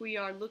in which we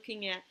are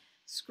looking at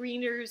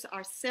screeners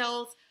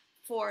ourselves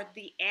for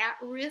the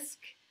at-risk,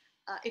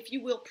 if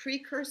you will,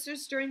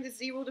 precursors during the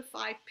 0 to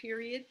 5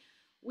 period.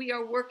 We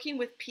are working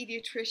with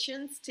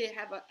pediatricians to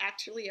have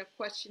actually a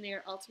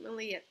questionnaire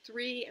ultimately at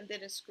 3 and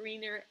then a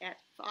screener at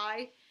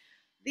 5.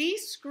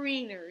 These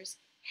screeners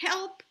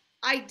help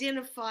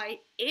identify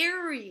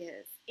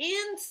areas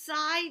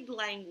inside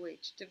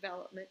language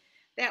development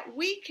that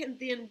we can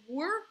then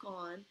work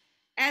on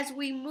as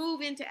we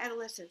move into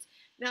adolescence.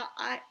 Now,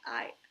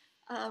 I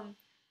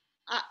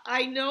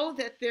know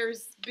that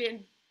there's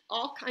been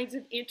all kinds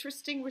of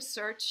interesting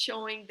research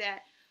showing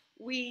that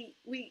we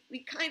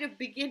kind of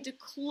begin to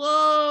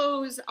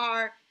close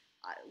our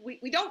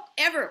we don't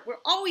ever,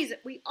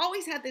 we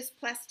always have this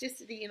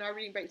plasticity in our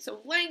reading brain. So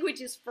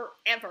language is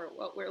forever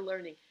what we're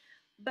learning.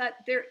 But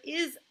there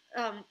is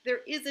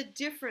a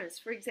difference,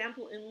 for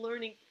example, in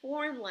learning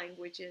foreign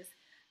languages.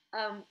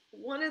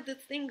 One of the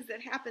things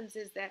that happens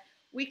is that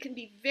we can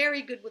be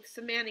very good with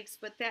semantics,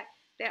 but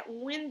that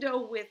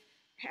window with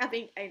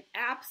having an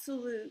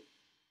absolute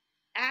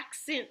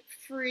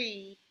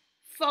accent-free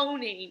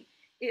phoneme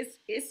is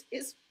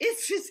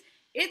just,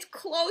 it's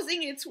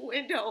closing its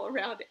window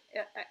around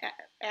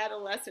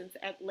adolescence,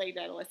 at late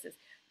adolescence.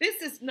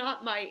 This is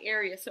not my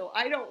area, so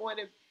I don't want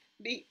to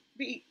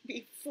be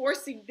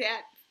forcing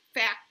that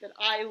fact that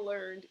I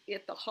learned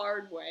it the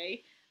hard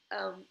way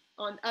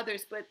on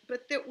others, but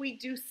that we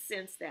do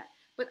sense that.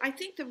 But I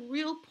think the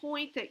real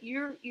point that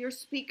your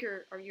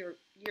speaker or your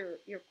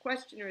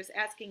questioner is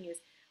asking is,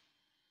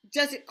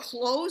 does it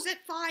close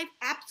at 5?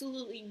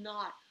 Absolutely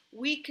not.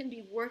 We can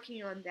be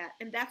working on that,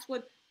 and that's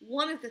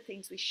one of the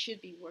things we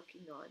should be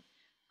working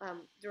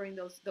on during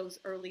those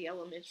early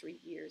elementary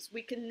years.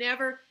 We can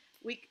never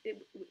we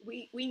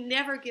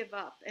never give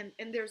up,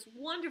 and there's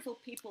wonderful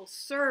people,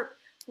 SERP,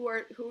 who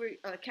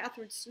are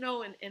Catherine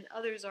Snow and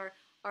others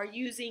are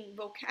using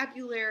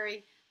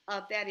vocabulary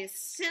that is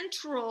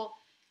central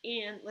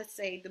in, let's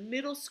say, the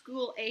middle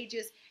school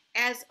ages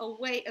as a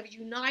way of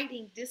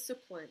uniting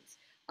disciplines.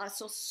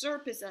 So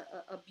SERP is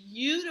a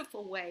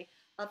beautiful way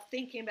of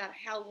thinking about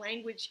how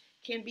language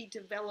can be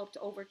developed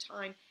over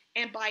time,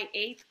 and by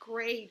 8th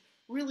grade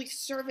really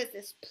serve as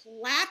this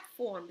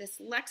platform, this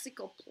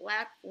lexical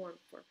platform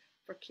for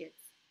kids.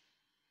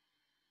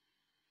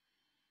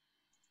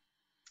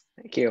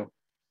 Thank you.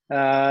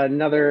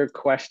 Another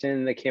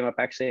question that came up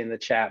actually in the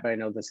chat, but I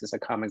know this is a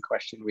common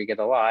question we get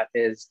a lot,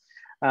 is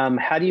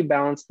how do you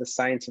balance the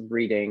science of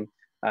reading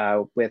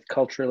with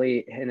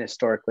culturally and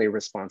historically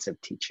responsive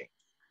teaching?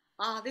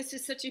 This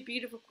is such a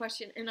beautiful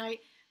question, and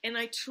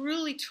I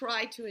truly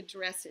try to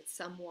address it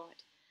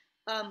somewhat.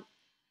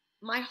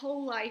 My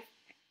whole life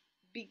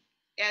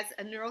as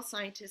a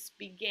neuroscientist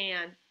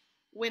began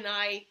when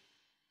I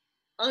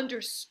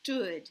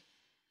understood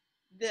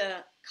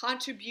the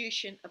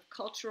contribution of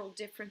cultural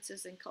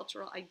differences and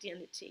cultural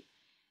identity.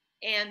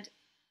 And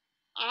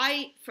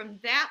I, from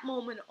that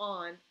moment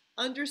on,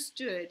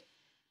 understood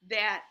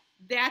that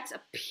that's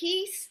a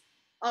piece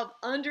of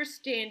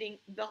understanding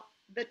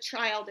the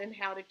child and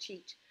how to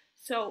teach.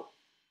 So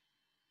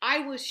I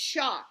was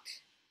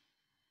shocked,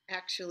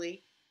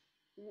 actually,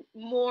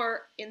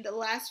 more in the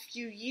last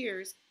few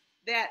years,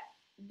 that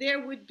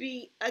there would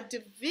be a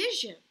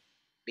division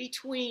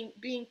between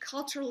being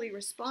culturally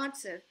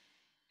responsive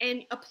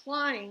and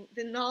applying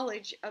the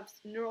knowledge of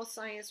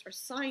neuroscience or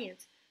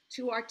science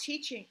to our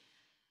teaching.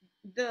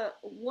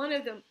 One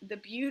of the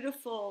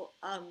beautiful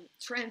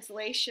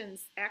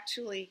translations,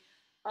 actually,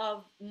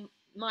 of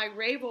my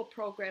RAVO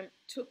program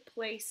took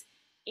place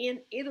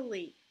in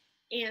Italy.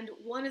 And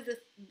one of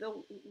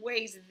the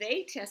ways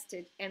they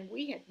tested, and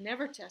we had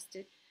never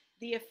tested,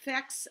 the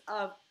effects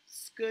of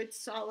good,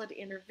 solid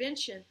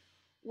intervention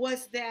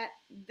was that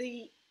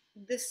the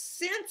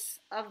sense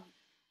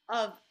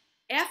of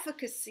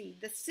efficacy,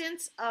 the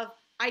sense of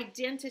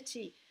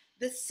identity,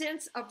 the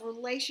sense of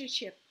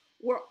relationship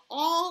were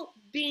all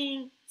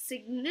being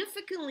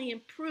significantly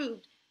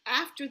improved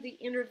after the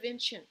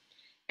intervention.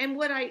 And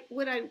what I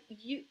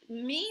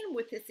mean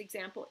with this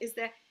example is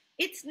that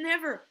it's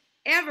never,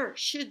 ever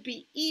should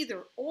be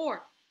either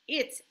or,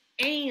 it's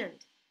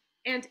and.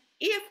 And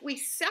if we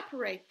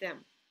separate them,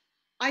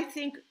 I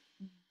think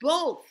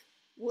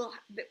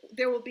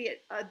there will be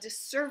a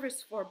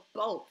disservice for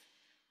both.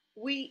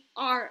 We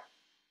are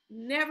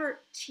never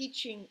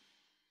teaching,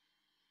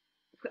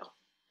 well,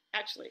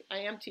 actually, I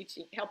am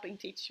helping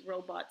teach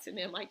robots in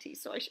MIT,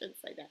 so I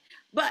shouldn't say that.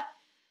 But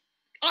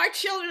our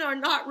children are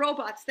not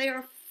robots. They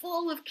are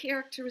full of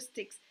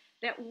characteristics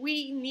that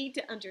we need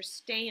to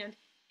understand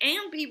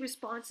and be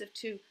responsive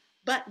to,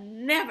 but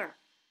never,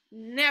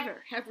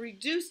 never have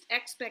reduced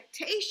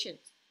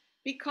expectations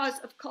because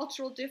of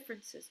cultural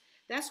differences.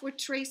 That's where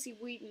Tracy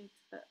Wheaton's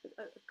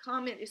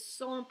comment is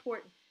so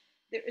important.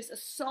 There is a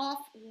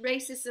soft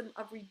racism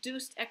of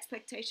reduced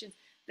expectations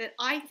that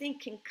I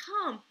think can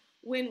come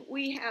when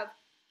we have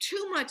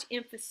too much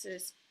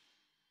emphasis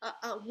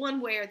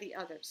one way or the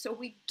other. So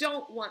we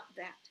don't want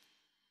that.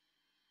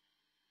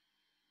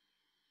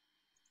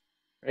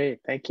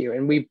 Great, thank you.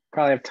 And we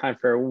probably have time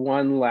for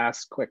one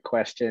last quick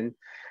question.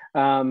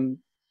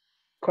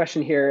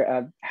 Question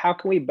here, how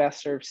can we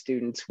best serve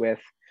students with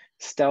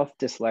stealth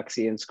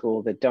dyslexia in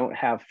school that don't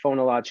have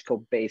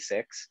phonological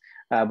basics,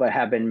 but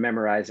have been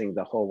memorizing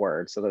the whole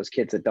word? So those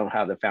kids that don't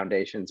have the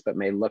foundations, but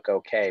may look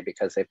okay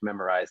because they've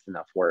memorized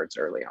enough words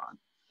early on.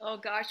 Oh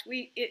gosh,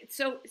 it's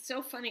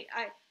so funny.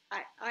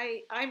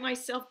 I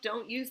myself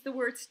don't use the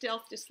word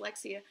stealth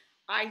dyslexia.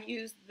 I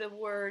use the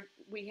word,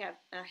 we have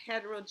a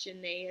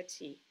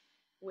heterogeneity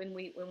when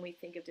we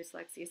think of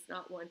dyslexia. It's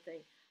not one thing,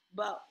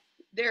 but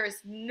there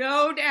is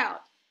no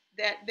doubt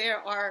that there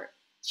are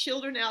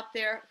children out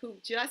there who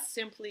just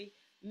simply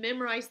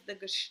memorize the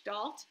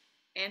gestalt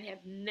and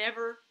have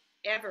never,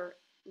 ever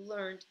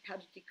learned how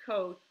to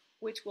decode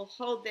which will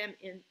hold them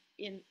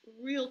in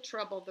real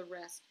trouble the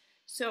rest.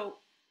 So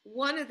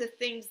one of the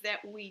things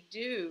that we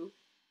do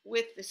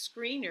with the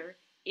screener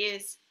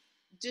is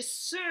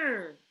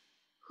discern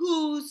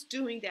who's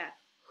doing that,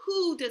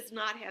 who does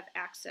not have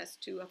access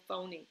to a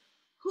phoning,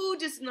 who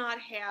does not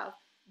have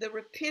the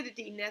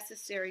rapidity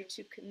necessary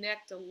to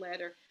connect a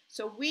letter.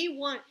 So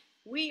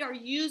we are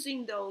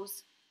using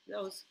those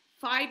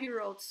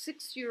 5-year-old,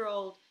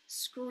 6-year-old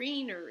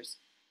screeners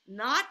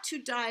not to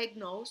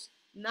diagnose,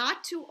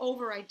 not to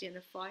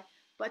over-identify,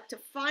 but to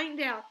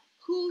find out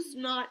who's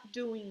not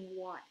doing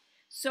what.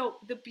 So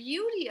the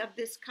beauty of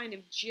this kind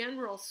of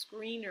general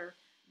screener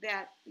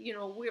that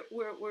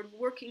we're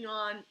working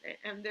on,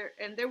 and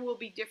there will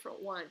be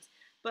different ones,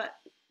 but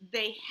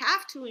they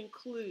have to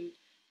include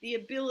the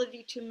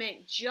ability to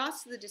make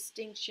just the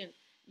distinction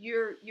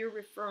you're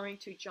referring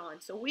to,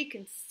 John. So we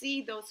can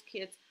see those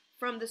kids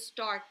from the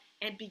start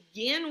and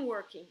begin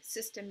working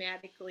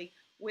systematically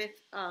with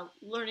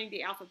learning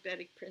the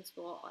alphabetic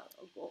principle.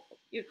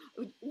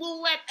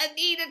 We'll let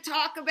Anita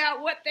talk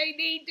about what they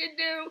need to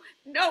do.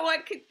 No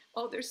one can.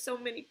 Oh, there's so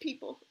many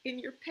people in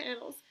your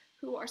panels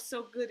who are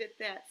so good at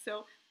that.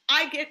 So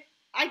I get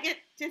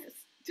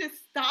to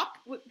stop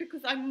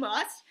because I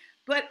must,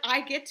 but I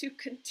get to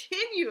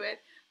continue it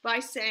by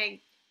saying,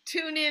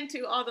 tune in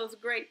to all those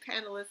great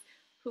panelists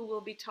who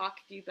will be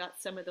talking to you about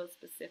some of those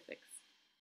specifics.